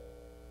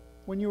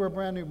when you were a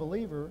brand new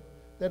believer,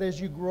 that as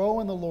you grow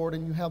in the Lord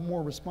and you have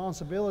more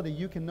responsibility,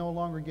 you can no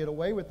longer get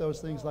away with those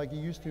things like you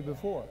used to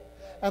before.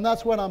 And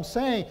that's what I'm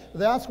saying.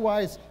 That's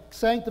why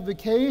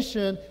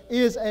sanctification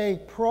is a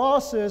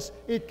process.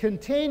 It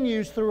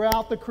continues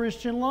throughout the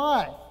Christian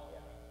life.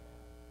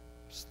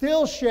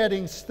 Still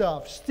shedding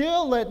stuff,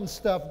 still letting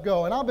stuff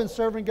go. And I've been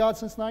serving God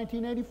since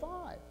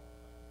 1985.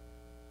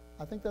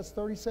 I think that's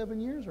 37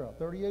 years or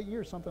 38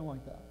 years, something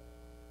like that.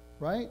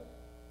 Right?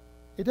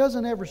 It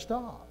doesn't ever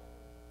stop.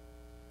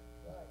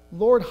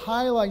 Lord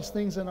highlights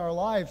things in our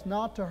lives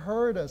not to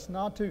hurt us,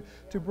 not to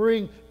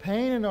bring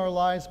pain in our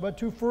lives, but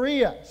to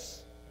free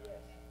us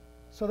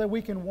so that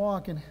we can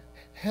walk in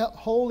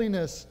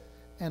holiness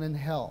and in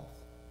health.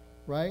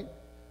 Right?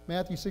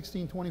 Matthew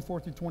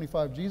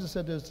 16:24-25. Jesus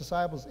said to his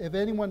disciples, if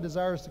anyone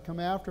desires to come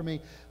after me,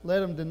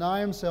 let him deny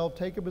himself,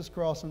 take up his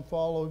cross, and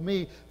follow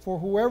me. For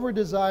whoever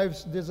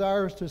desires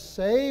to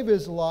save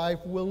his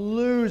life will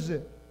lose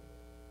it.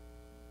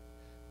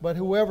 But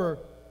whoever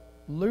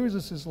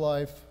loses his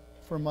life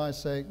for my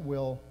sake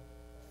will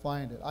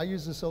find it. I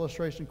use this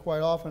illustration quite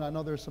often. I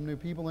know there's some new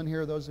people in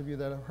here. Those of you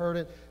that have heard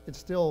it, it's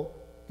still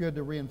good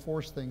to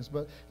reinforce things.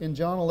 But in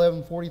John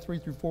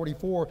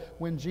 11:43-44,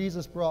 when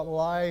Jesus brought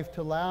life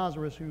to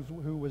Lazarus,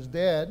 who was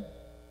dead,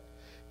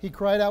 he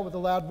cried out with a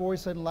loud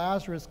voice, saying,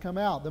 Lazarus, come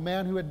out. The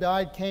man who had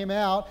died came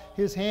out.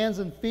 His hands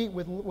and feet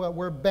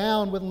were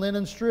bound with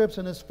linen strips,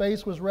 and his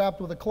face was wrapped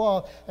with a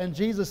cloth. And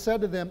Jesus said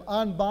to them,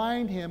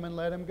 unbind him and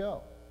let him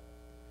go.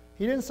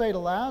 He didn't say to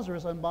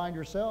Lazarus, unbind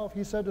yourself.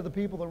 He said to the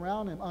people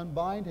around him,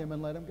 unbind him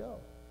and let him go.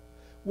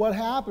 What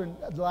happened?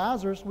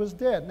 Lazarus was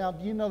dead. Now,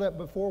 do you know that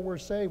before we're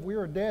saved, we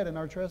are dead in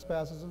our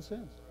trespasses and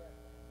sins?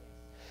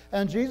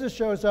 And Jesus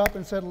shows up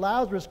and said,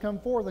 Lazarus, come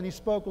forth. And he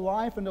spoke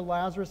life into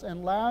Lazarus,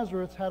 and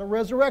Lazarus had a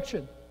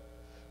resurrection.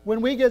 When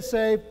we get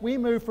saved, we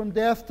move from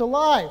death to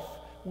life.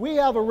 We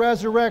have a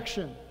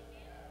resurrection.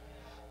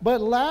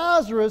 But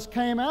Lazarus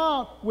came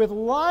out with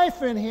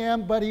life in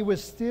him, but he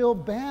was still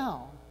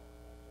bound.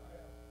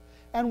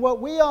 And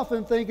what we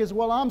often think is,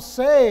 well, I'm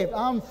saved,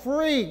 I'm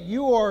free.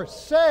 You are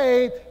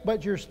saved,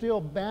 but you're still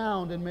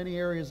bound in many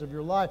areas of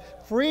your life.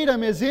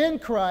 Freedom is in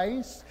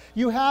Christ.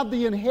 You have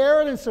the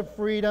inheritance of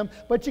freedom,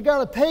 but you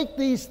got to take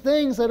these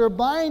things that are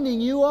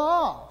binding you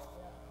off.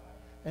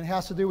 And it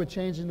has to do with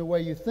changing the way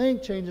you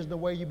think, changing the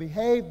way you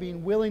behave,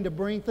 being willing to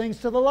bring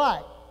things to the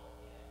light.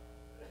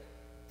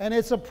 And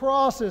it's a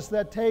process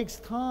that takes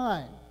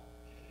time.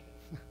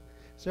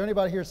 Is there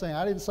anybody here saying,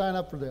 I didn't sign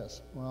up for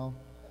this? Well,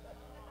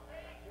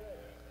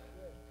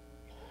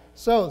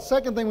 so, the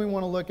second thing we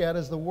want to look at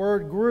is the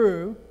word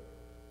grew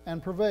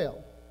and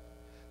prevailed.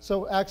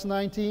 So, Acts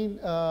 19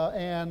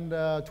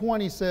 and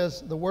 20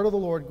 says, the word of the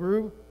Lord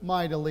grew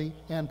mightily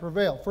and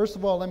prevailed. First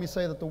of all, let me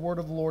say that the word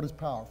of the Lord is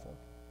powerful.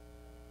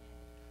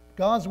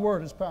 God's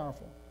word is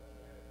powerful,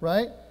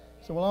 right?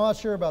 So, well, I'm not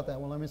sure about that.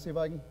 Well, let me see if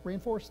I can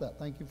reinforce that.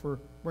 Thank you for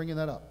bringing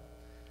that up.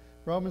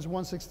 Romans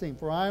 1:16,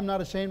 for I am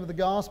not ashamed of the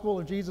gospel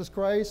of Jesus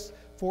Christ,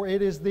 for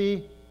it is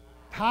the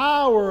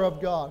power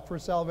of God for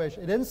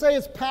salvation. It didn't say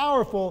it's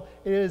powerful.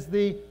 It is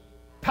the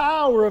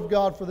power of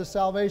God for the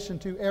salvation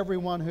to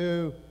everyone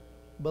who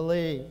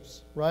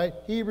believes. Right?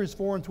 Hebrews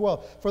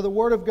 4:12. For the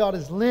word of God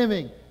is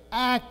living,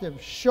 active,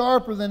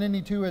 sharper than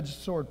any two-edged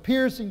sword,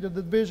 piercing to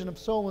the division of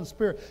soul and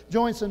spirit,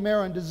 joints and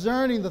marrow, and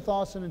discerning the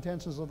thoughts and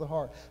intentions of the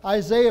heart.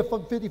 Isaiah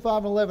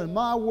 55:11.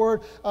 My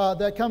word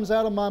that comes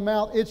out of my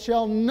mouth, it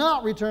shall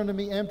not return to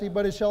me empty,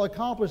 but it shall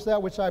accomplish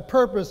that which I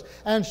purpose,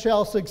 and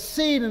shall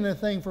succeed in the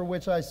thing for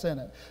which I sent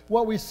it.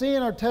 What we see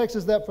in our text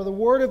is that for the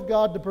word of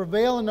God to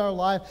prevail in our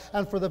life,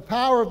 and for the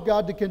power of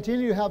God to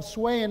continue to have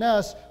sway in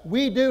us,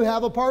 we do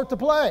have a part to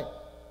play.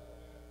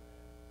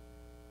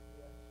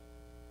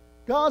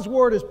 God's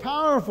word is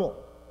powerful.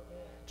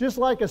 Just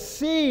like a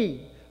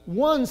seed.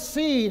 One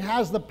seed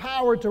has the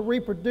power to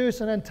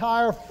reproduce an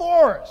entire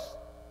forest.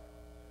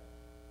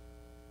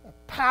 A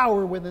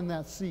power within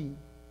that seed.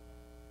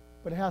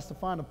 But it has to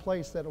find a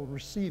place that will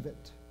receive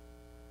it.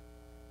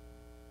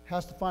 It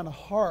has to find a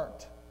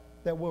heart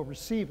that will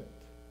receive it.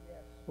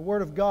 The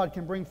word of God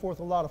can bring forth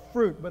a lot of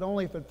fruit, but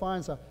only if it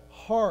finds a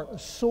heart, a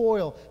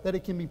soil that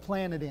it can be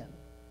planted in.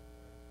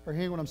 Are you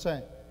hearing what I'm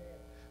saying?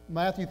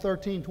 Matthew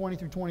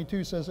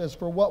 13:20-22 says, as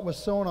for what was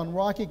sown on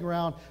rocky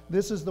ground,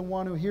 this is the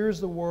one who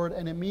hears the word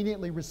and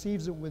immediately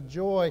receives it with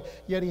joy,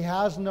 yet he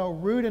has no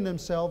root in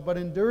himself, but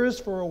endures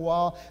for a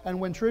while, and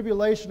when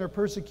tribulation or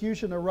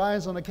persecution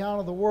arise on account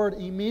of the word,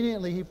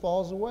 immediately he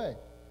falls away.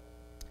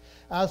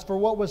 As for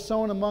what was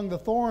sown among the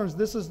thorns,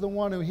 this is the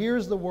one who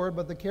hears the word,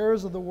 but the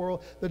cares of the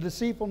world, the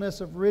deceitfulness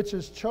of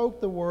riches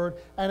choke the word,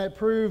 and it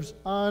proves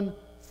unfruitful.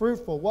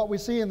 What we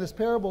see in this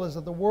parable is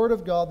that the word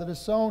of God that is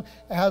sown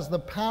has the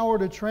power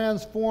to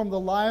transform the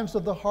lives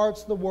of the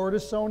hearts the word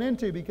is sown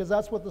into, because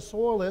that's what the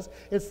soil is.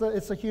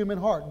 It's a human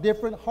heart,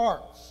 different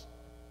hearts,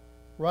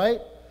 right?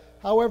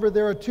 However,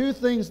 there are two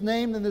things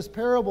named in this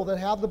parable that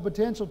have the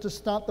potential to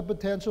stunt the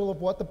potential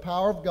of what the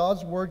power of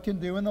God's word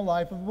can do in the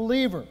life of a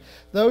believer.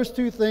 Those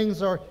two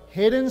things are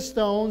hidden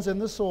stones in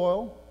the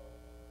soil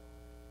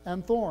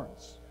and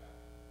thorns.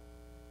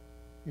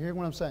 You hear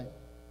what I'm saying?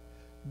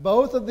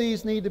 Both of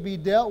these need to be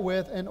dealt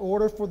with in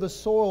order for the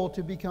soil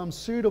to become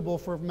suitable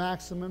for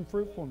maximum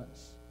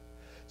fruitfulness.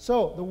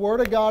 So, the Word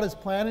of God is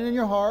planted in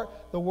your heart.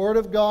 The Word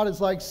of God is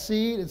like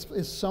seed.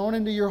 It's sown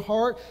into your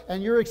heart,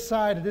 and you're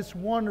excited. It's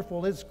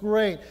wonderful. It's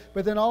great.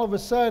 But then all of a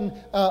sudden,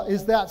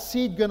 is that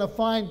seed going to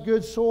find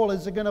good soil?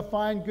 Is it going to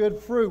find good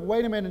fruit?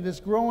 Wait a minute.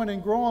 It's growing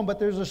and growing, but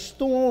there's a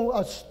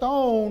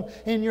stone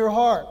in your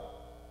heart.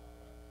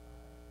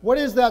 What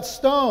is that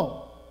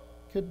stone?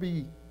 Could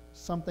be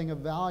something of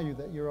value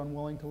that you're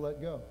unwilling to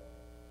let go.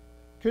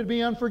 Could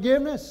be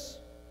unforgiveness.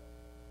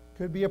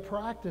 Could be a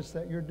practice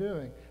that you're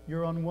doing.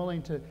 You're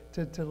unwilling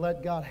to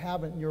let God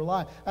have it in your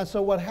life. And so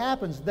what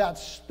happens? That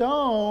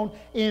stone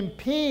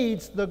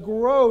impedes the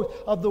growth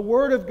of the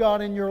Word of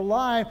God in your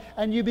life,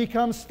 and you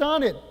become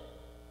stunted.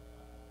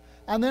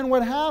 And then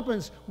what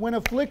happens when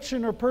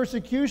affliction or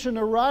persecution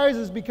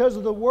arises because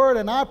of the Word?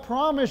 And I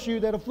promise you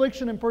that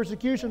affliction and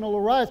persecution will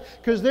arise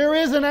because there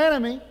is an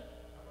enemy.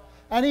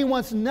 And he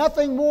wants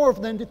nothing more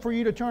than for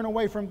you to turn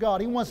away from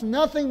God. He wants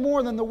nothing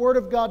more than the Word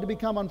of God to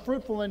become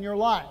unfruitful in your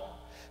life.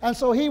 And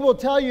so he will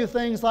tell you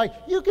things like,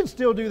 you can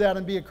still do that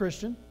and be a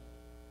Christian.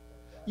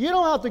 You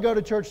don't have to go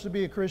to church to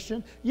be a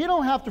Christian. You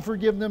don't have to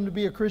forgive them to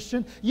be a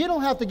Christian. You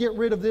don't have to get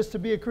rid of this to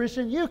be a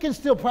Christian. You can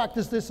still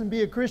practice this and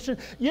be a Christian.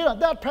 You know,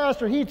 that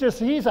pastor, he's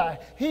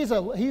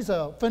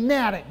a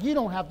fanatic. You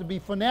don't have to be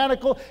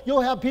fanatical. You'll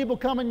have people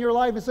come in your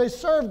life and say,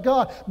 serve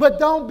God, but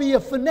don't be a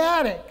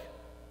fanatic.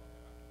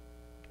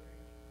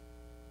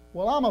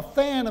 Well, I'm a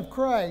fan of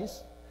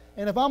Christ.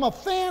 And if I'm a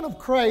fan of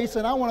Christ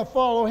and I want to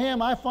follow Him,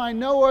 I find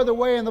no other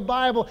way in the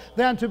Bible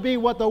than to be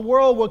what the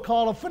world would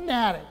call a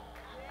fanatic.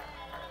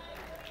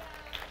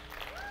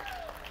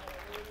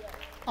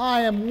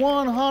 I am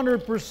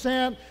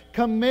 100%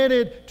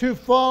 committed to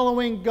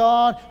following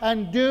God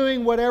and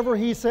doing whatever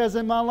He says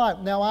in my life.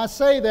 Now, I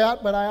say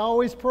that, but I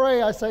always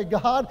pray. I say,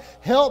 God,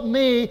 help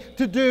me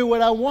to do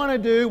what I want to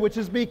do, which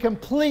is be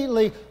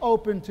completely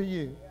open to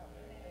You.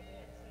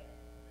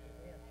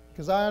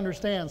 Because I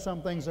understand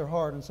some things are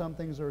hard and some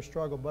things are a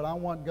struggle, but I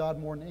want God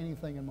more than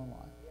anything in my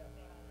life.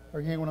 Are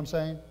you hearing what I'm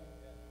saying?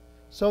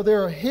 So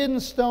there are hidden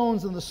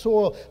stones in the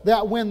soil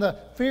that when the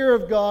fear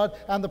of God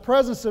and the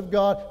presence of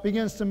God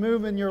begins to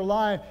move in your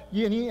life,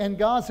 and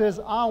God says,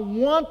 I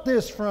want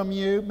this from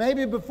you.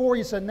 Maybe before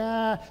you said,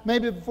 nah,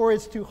 maybe before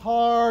it's too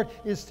hard,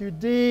 it's too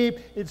deep,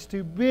 it's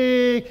too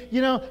big.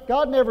 You know,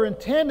 God never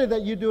intended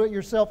that you do it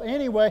yourself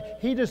anyway.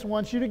 He just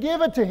wants you to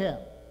give it to Him.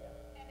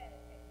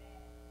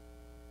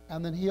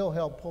 And then He'll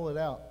help pull it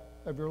out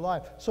of your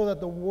life so that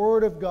the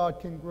Word of God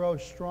can grow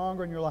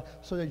stronger in your life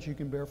so that you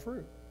can bear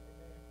fruit.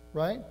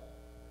 Right?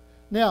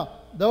 Now,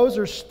 those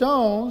are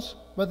stones,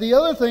 but the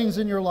other things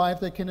in your life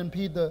that can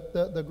impede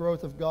the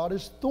growth of God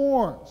is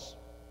thorns.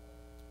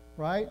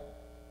 Right?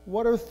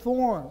 What are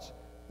thorns?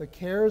 The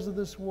cares of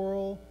this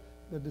world,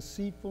 the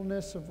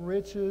deceitfulness of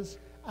riches,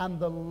 and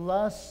the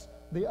lust,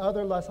 the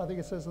other lust, I think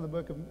it says in the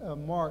book of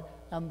Mark,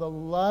 and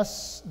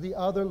the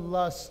other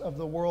lusts of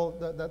the world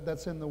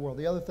that's in the world,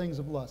 the other things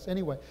of lust.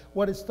 Anyway,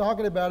 what it's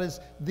talking about is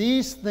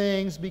these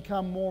things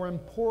become more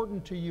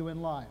important to you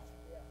in life.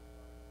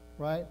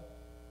 Right?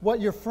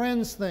 What your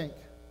friends think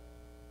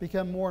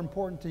become more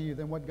important to you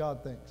than what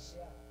God thinks.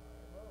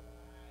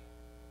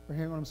 You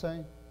hearing what I'm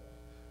saying?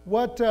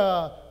 What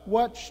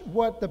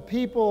the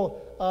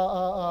people,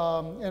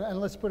 and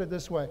let's put it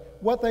this way,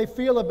 what they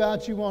feel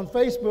about you on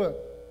Facebook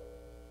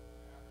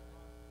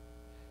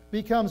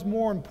becomes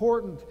more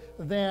important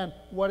than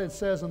what it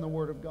says in the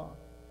Word of God.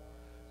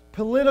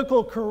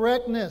 Political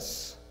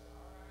correctness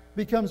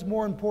becomes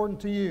more important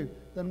to you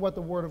than what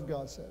the Word of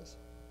God says.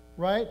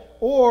 Right?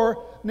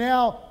 Or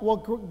now, well,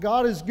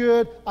 God is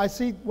good. I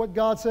see what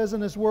God says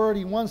in His Word.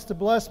 He wants to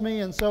bless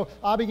me. And so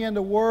I began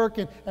to work.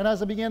 And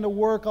as I began to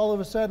work, all of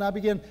a sudden I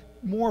began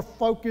more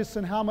focused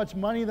on how much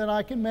money that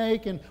I can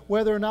make and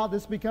whether or not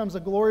this becomes a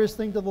glorious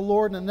thing to the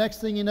Lord. And the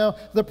next thing you know,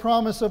 the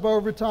promise of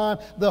overtime,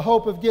 the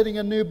hope of getting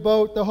a new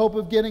boat, the hope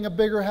of getting a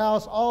bigger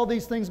house, all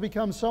these things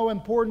become so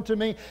important to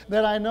me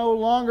that I no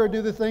longer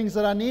do the things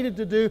that I needed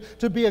to do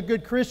to be a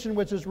good Christian,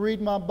 which is read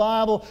my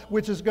Bible,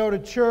 which is go to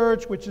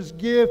church, which is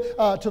give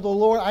to the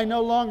Lord. I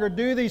no longer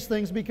do these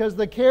things because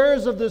the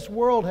cares of this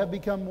world have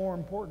become more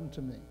important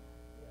to me.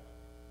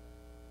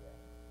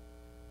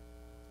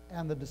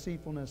 And the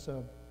deceitfulness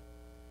of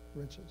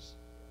riches.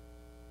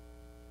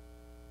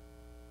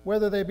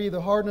 Whether they be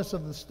the hardness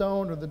of the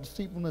stone or the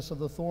deceitfulness of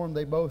the thorn,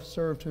 they both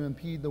serve to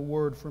impede the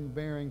Word from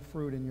bearing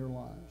fruit in your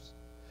lives.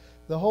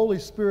 The Holy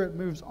Spirit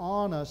moves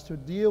on us to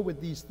deal with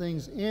these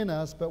things in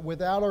us, but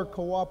without our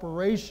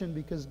cooperation,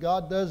 because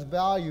God does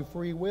value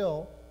free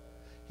will,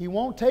 He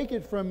won't take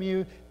it from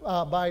you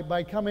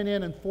by coming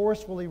in and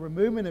forcefully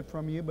removing it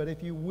from you, but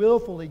if you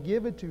willfully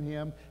give it to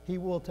Him, He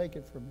will take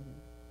it from you.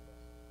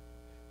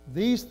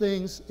 These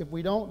things, if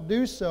we don't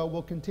do so,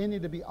 will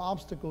continue to be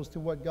obstacles to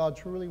what God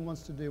truly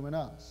wants to do in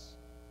us.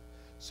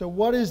 So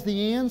what is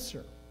the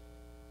answer?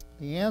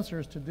 The answer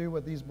is to do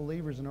what these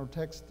believers in our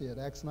text did.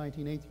 Acts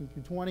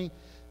 19:18-20.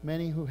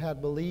 Many who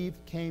had believed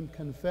came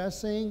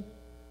confessing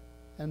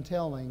and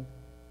telling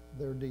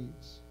their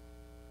deeds.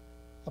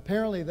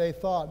 Apparently they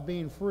thought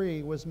being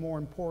free was more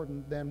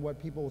important than what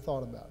people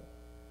thought about it.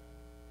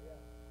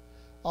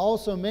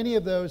 Also, many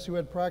of those who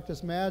had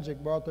practiced magic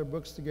brought their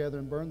books together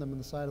and burned them in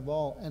the sight of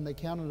all, and they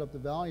counted up the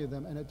value of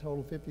them, and it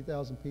totaled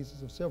 50,000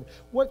 pieces of silver.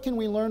 What can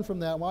we learn from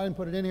that? Well, I didn't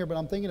put it in here, but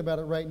I'm thinking about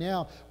it right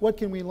now. What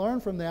can we learn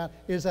from that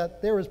is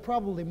that there is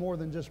probably more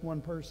than just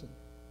one person.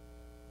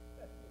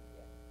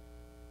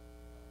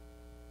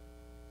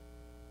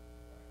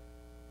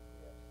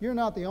 You're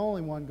not the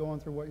only one going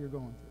through what you're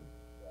going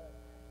through.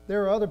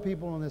 There are other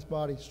people in this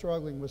body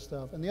struggling with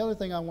stuff. And the other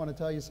thing I want to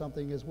tell you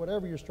something is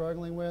whatever you're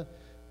struggling with,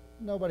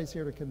 nobody's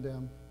here to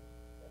condemn.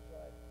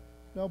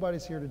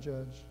 Nobody's here to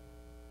judge.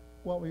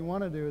 What we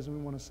want to do is we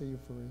want to see you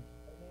free.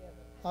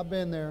 I've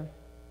been there.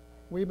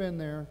 We've been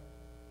there.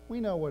 We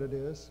know what it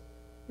is.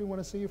 We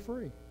want to see you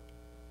free.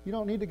 You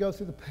don't need to go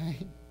through the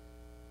pain.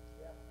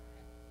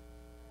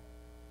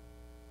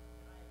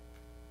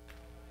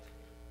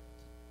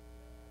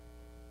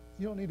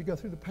 You don't need to go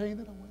through the pain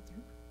that I went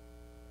through.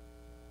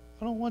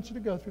 I don't want you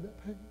to go through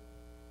that pain.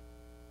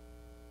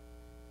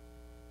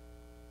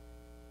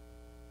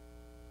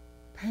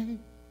 Pain.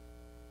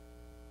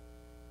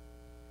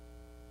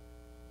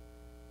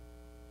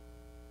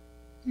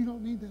 You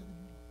don't need that in your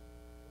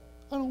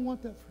life. I don't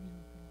want that for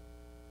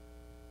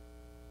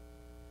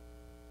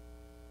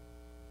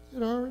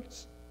you. It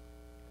hurts.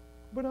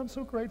 But I'm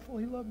so grateful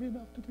He loved me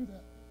enough to do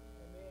that.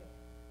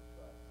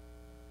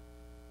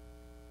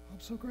 I'm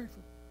so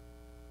grateful.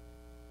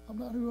 I'm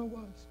not who I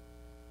was.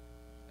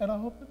 And I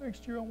hope that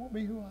next year I won't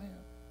be who I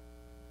am.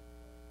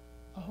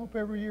 I hope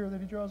every year that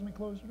He draws me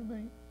closer to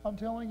me. I'm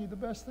telling you, the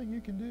best thing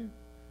you can do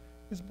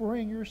is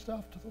bring your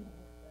stuff to the Lord.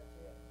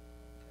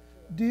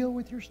 Deal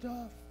with your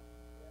stuff.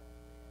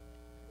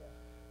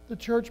 The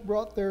church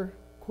brought their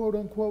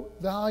quote-unquote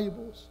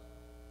valuables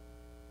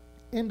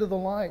into the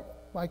light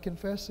by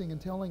confessing and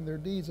telling their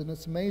deeds. And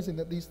it's amazing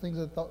that these things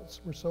they thought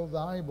were so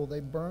valuable, they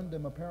burned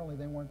them. Apparently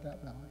they weren't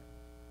that valuable.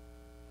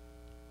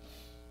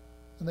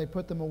 And they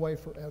put them away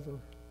forever.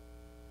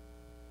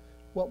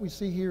 What we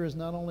see here is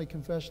not only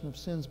confession of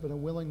sins, but a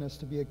willingness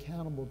to be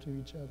accountable to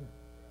each other.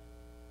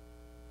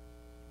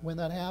 When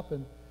that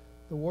happened,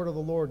 the word of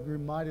the Lord grew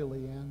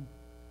mightily and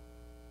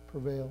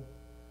prevailed.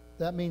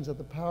 That means that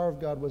the power of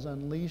God was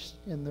unleashed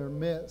in their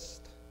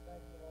midst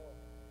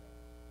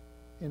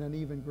in an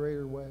even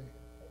greater way.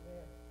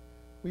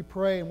 We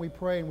pray and we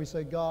pray and we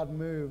say, God,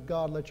 move.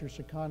 God, let your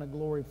Shekinah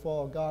glory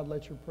fall. God,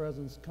 let your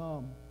presence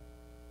come.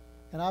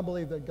 And I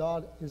believe that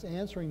God is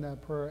answering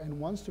that prayer and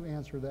wants to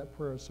answer that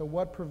prayer. So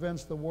what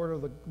prevents the word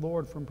of the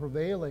Lord from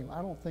prevailing?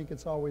 I don't think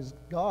it's always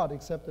God,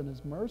 except in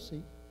His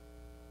mercy.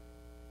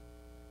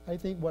 I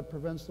think what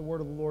prevents the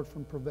word of the Lord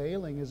from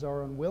prevailing is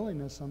our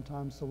unwillingness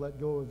sometimes to let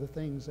go of the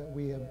things that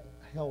we have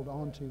held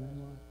on to in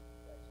life.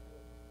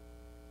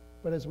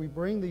 But as we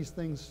bring these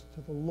things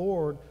to the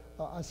Lord,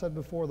 I said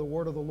before, the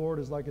word of the Lord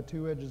is like a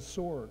two-edged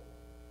sword.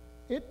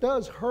 It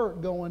does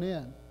hurt going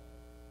in,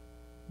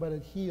 but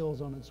it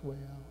heals on its way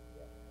out.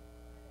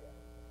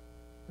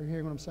 Are you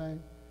hearing what I'm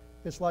saying?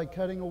 It's like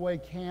cutting away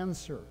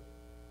cancer.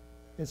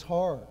 It's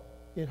hard.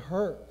 It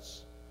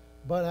hurts.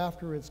 But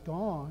after it's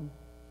gone,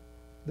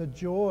 the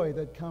joy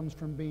that comes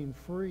from being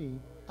free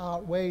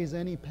outweighs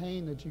any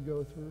pain that you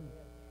go through.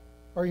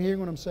 Are you hearing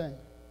what I'm saying?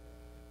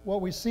 What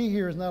we see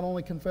here is not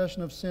only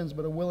confession of sins,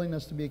 but a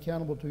willingness to be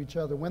accountable to each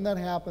other. When that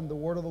happened, the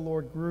word of the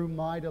Lord grew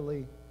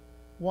mightily.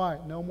 Why?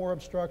 No more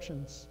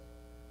obstructions.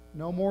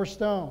 No more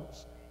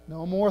stones.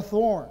 No more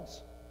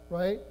thorns.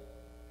 Right?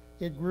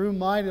 It grew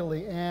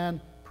mightily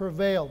and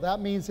prevailed. That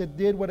means it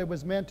did what it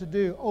was meant to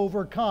do,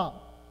 overcome.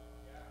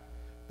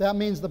 That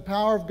means the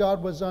power of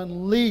God was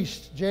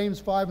unleashed. James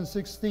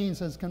 5:16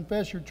 says,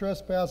 confess your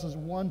trespasses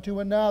one to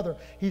another.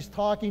 He's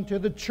talking to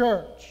the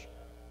church.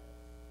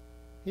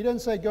 He doesn't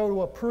say go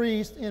to a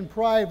priest in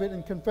private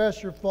and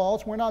confess your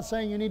faults. We're not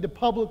saying you need to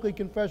publicly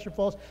confess your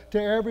faults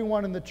to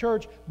everyone in the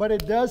church, but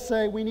it does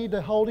say we need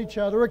to hold each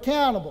other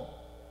accountable.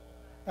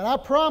 And I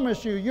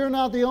promise you, you're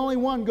not the only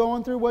one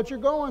going through what you're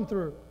going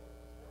through.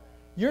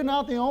 You're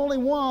not the only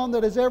one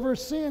that has ever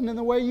sinned in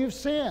the way you've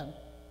sinned.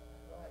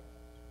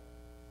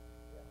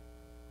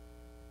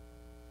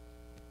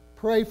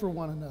 Pray for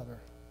one another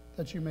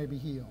that you may be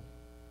healed.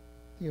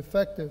 The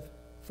effective,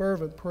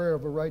 fervent prayer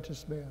of a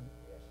righteous man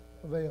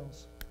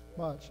avails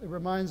much. It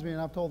reminds me,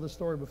 and I've told this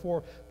story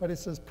before, but it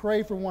says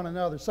pray for one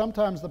another.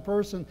 Sometimes the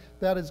person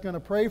that is going to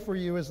pray for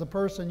you is the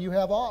person you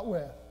have aught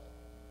with.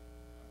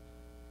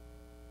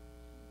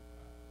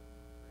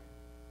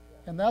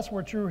 And that's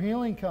where true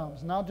healing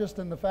comes, not just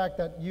in the fact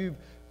that you've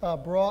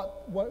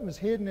brought what was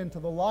hidden into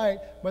the light,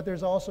 but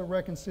there's also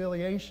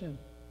reconciliation.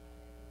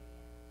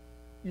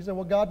 You say,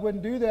 well, God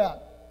wouldn't do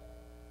that.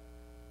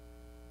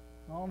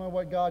 I don't know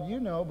what God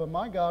you know, but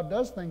my God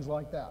does things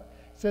like that.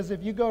 It says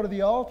if you go to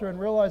the altar and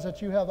realize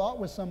that you have aught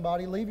with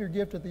somebody, leave your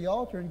gift at the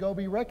altar and go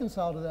be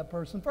reconciled to that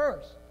person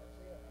first.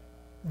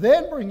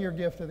 Then bring your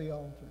gift to the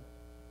altar.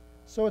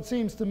 So it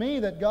seems to me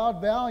that God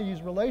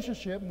values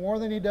relationship more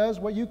than He does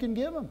what you can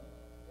give Him.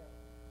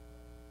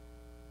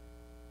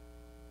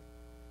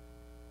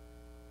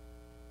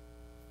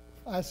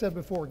 I said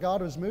before,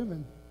 God was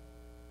moving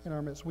in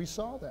our midst. We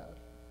saw that.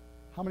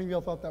 How many of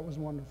y'all thought that was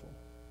wonderful?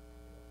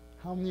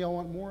 How many of y'all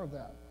want more of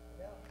that?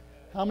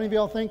 How many of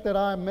y'all think that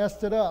I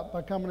messed it up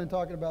by coming and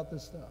talking about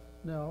this stuff?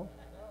 No.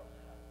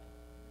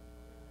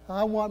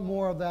 I want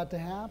more of that to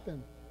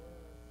happen.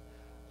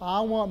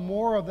 I want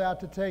more of that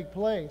to take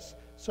place.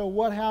 So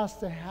what has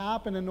to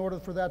happen in order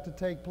for that to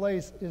take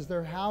place is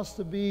there has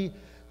to be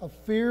a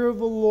fear of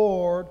the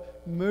Lord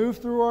move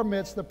through our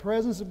midst, the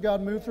presence of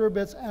God move through our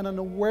midst, and an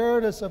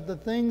awareness of the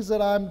things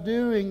that I'm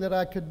doing that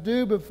I could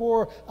do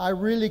before I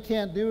really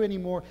can't do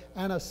anymore,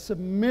 and a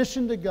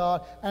submission to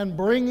God and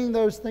bringing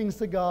those things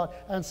to God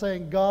and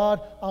saying, God,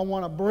 I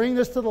want to bring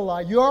this to the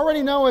light. You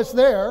already know it's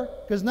there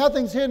because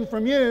nothing's hidden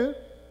from you.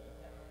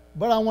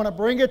 But I want to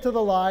bring it to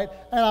the light,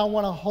 and I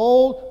want to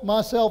hold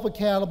myself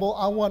accountable.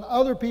 I want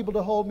other people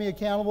to hold me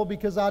accountable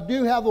because I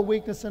do have a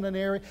weakness in an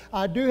area.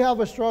 I do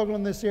have a struggle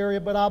in this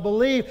area, but I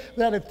believe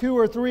that if 2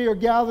 or 3 are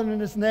gathered in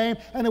His name,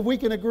 and if we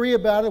can agree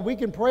about it, we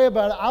can pray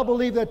about it, I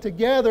believe that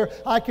together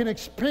I can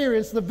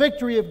experience the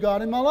victory of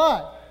God in my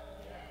life.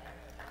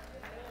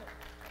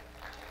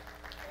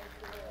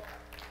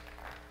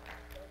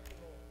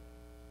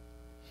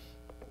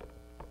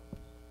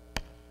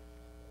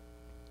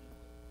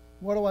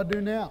 What do I do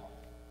now?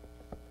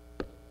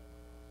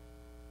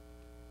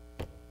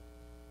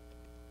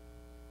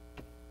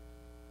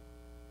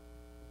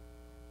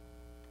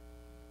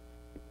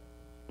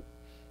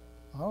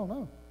 I don't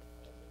know.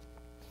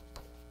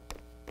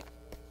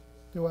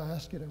 Do I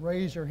ask you to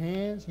raise your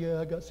hands? Yeah,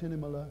 I got sin in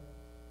my life.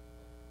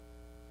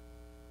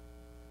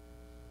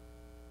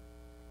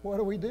 What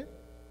do we do?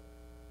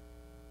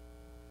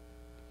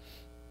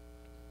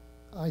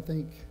 I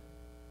think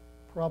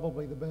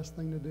probably the best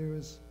thing to do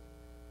is,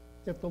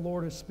 if the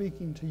Lord is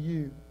speaking to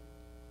you,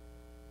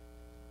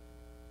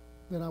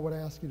 then I would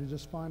ask you to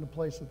just find a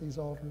place at these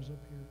altars up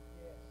here.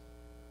 Yes.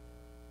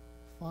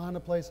 Find a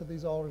place at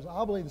these altars.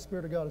 I believe the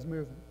Spirit of God is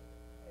moving.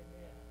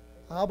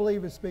 Amen. I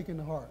believe it's speaking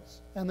to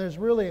hearts. And there's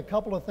really a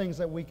couple of things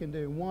that we can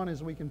do. One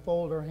is we can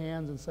fold our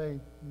hands and say,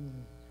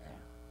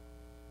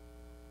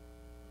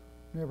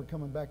 never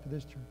coming back to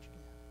this church again.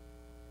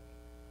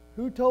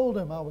 Who told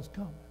him I was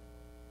coming?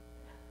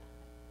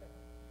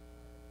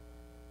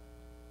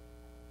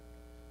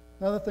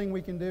 Another thing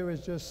we can do is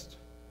just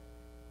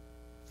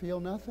feel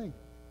nothing.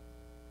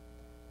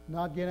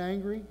 Not get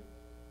angry.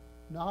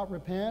 Not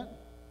repent.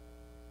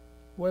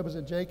 What was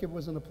it? Jacob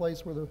was in a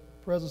place where the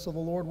presence of the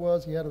Lord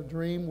was. He had a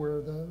dream where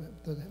the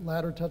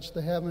ladder touched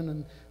the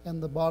heaven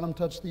and the bottom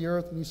touched the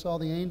earth, and he saw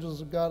the angels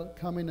of God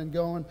coming and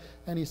going.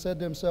 And he said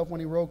to himself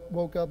when he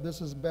woke up, this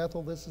is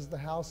Bethel, this is the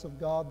house of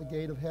God, the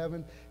gate of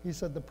heaven. He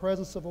said, the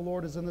presence of the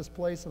Lord is in this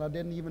place, and I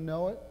didn't even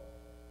know it.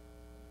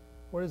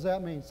 What does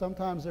that mean?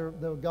 Sometimes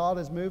the God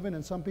is moving,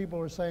 and some people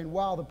are saying,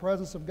 wow, the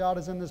presence of God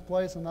is in this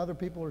place, and other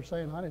people are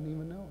saying, I didn't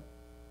even know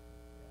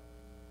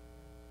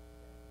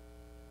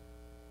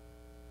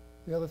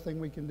it. The other thing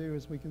we can do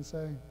is we can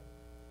say,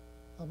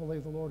 I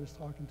believe the Lord is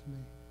talking to me.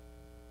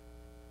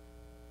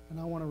 And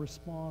I want to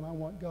respond. I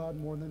want God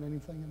more than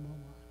anything in my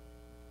life.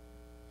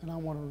 And I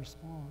want to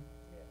respond.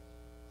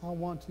 I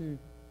want to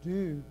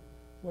do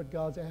what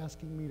God's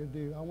asking me to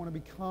do. I want to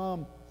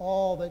become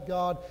all that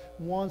God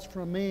wants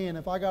from me. And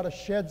if I got to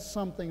shed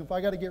something, if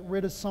I got to get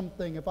rid of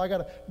something, if I got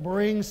to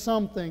bring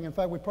something, in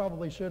fact, we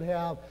probably should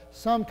have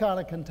some kind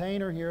of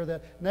container here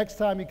that next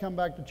time you come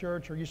back to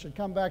church, or you should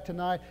come back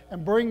tonight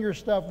and bring your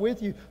stuff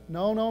with you.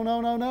 No, no, no,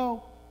 no,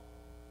 no.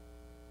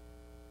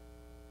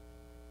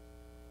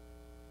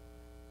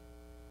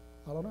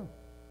 I don't know.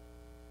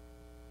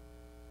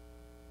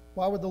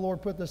 Why would the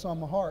Lord put this on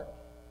my heart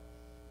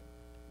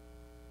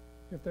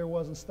if there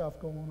wasn't stuff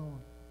going on?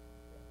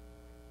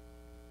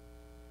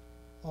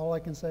 All I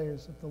can say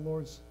is if the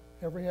Lord's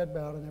every head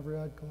bowed and every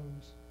eye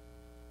closed,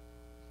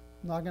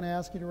 I'm not going to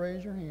ask you to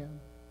raise your hand.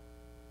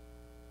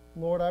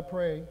 Lord, I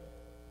pray,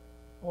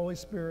 Holy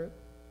Spirit,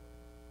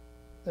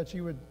 that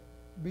you would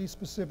be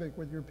specific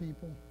with your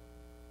people.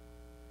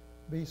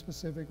 Be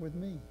specific with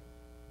me.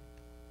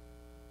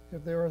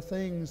 If there are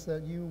things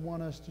that you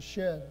want us to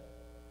shed,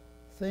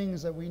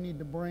 things that we need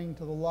to bring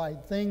to the light,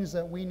 things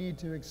that we need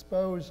to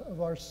expose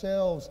of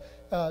ourselves,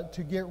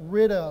 to get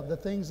rid of, the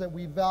things that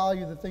we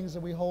value, the things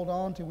that we hold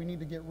on to, we need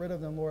to get rid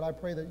of them, Lord. I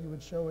pray that you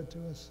would show it to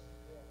us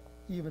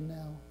even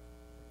now.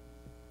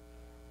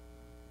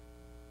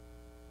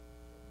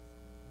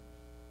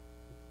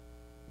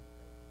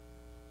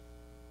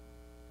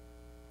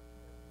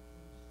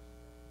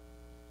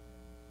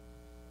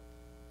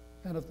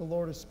 And if the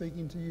Lord is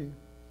speaking to you,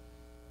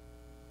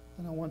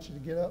 then I want you to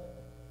get up.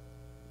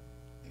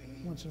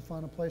 I want you to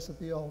find a place at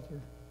the altar.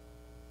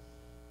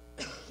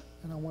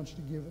 And I want you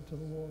to give it to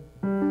the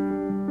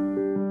Lord.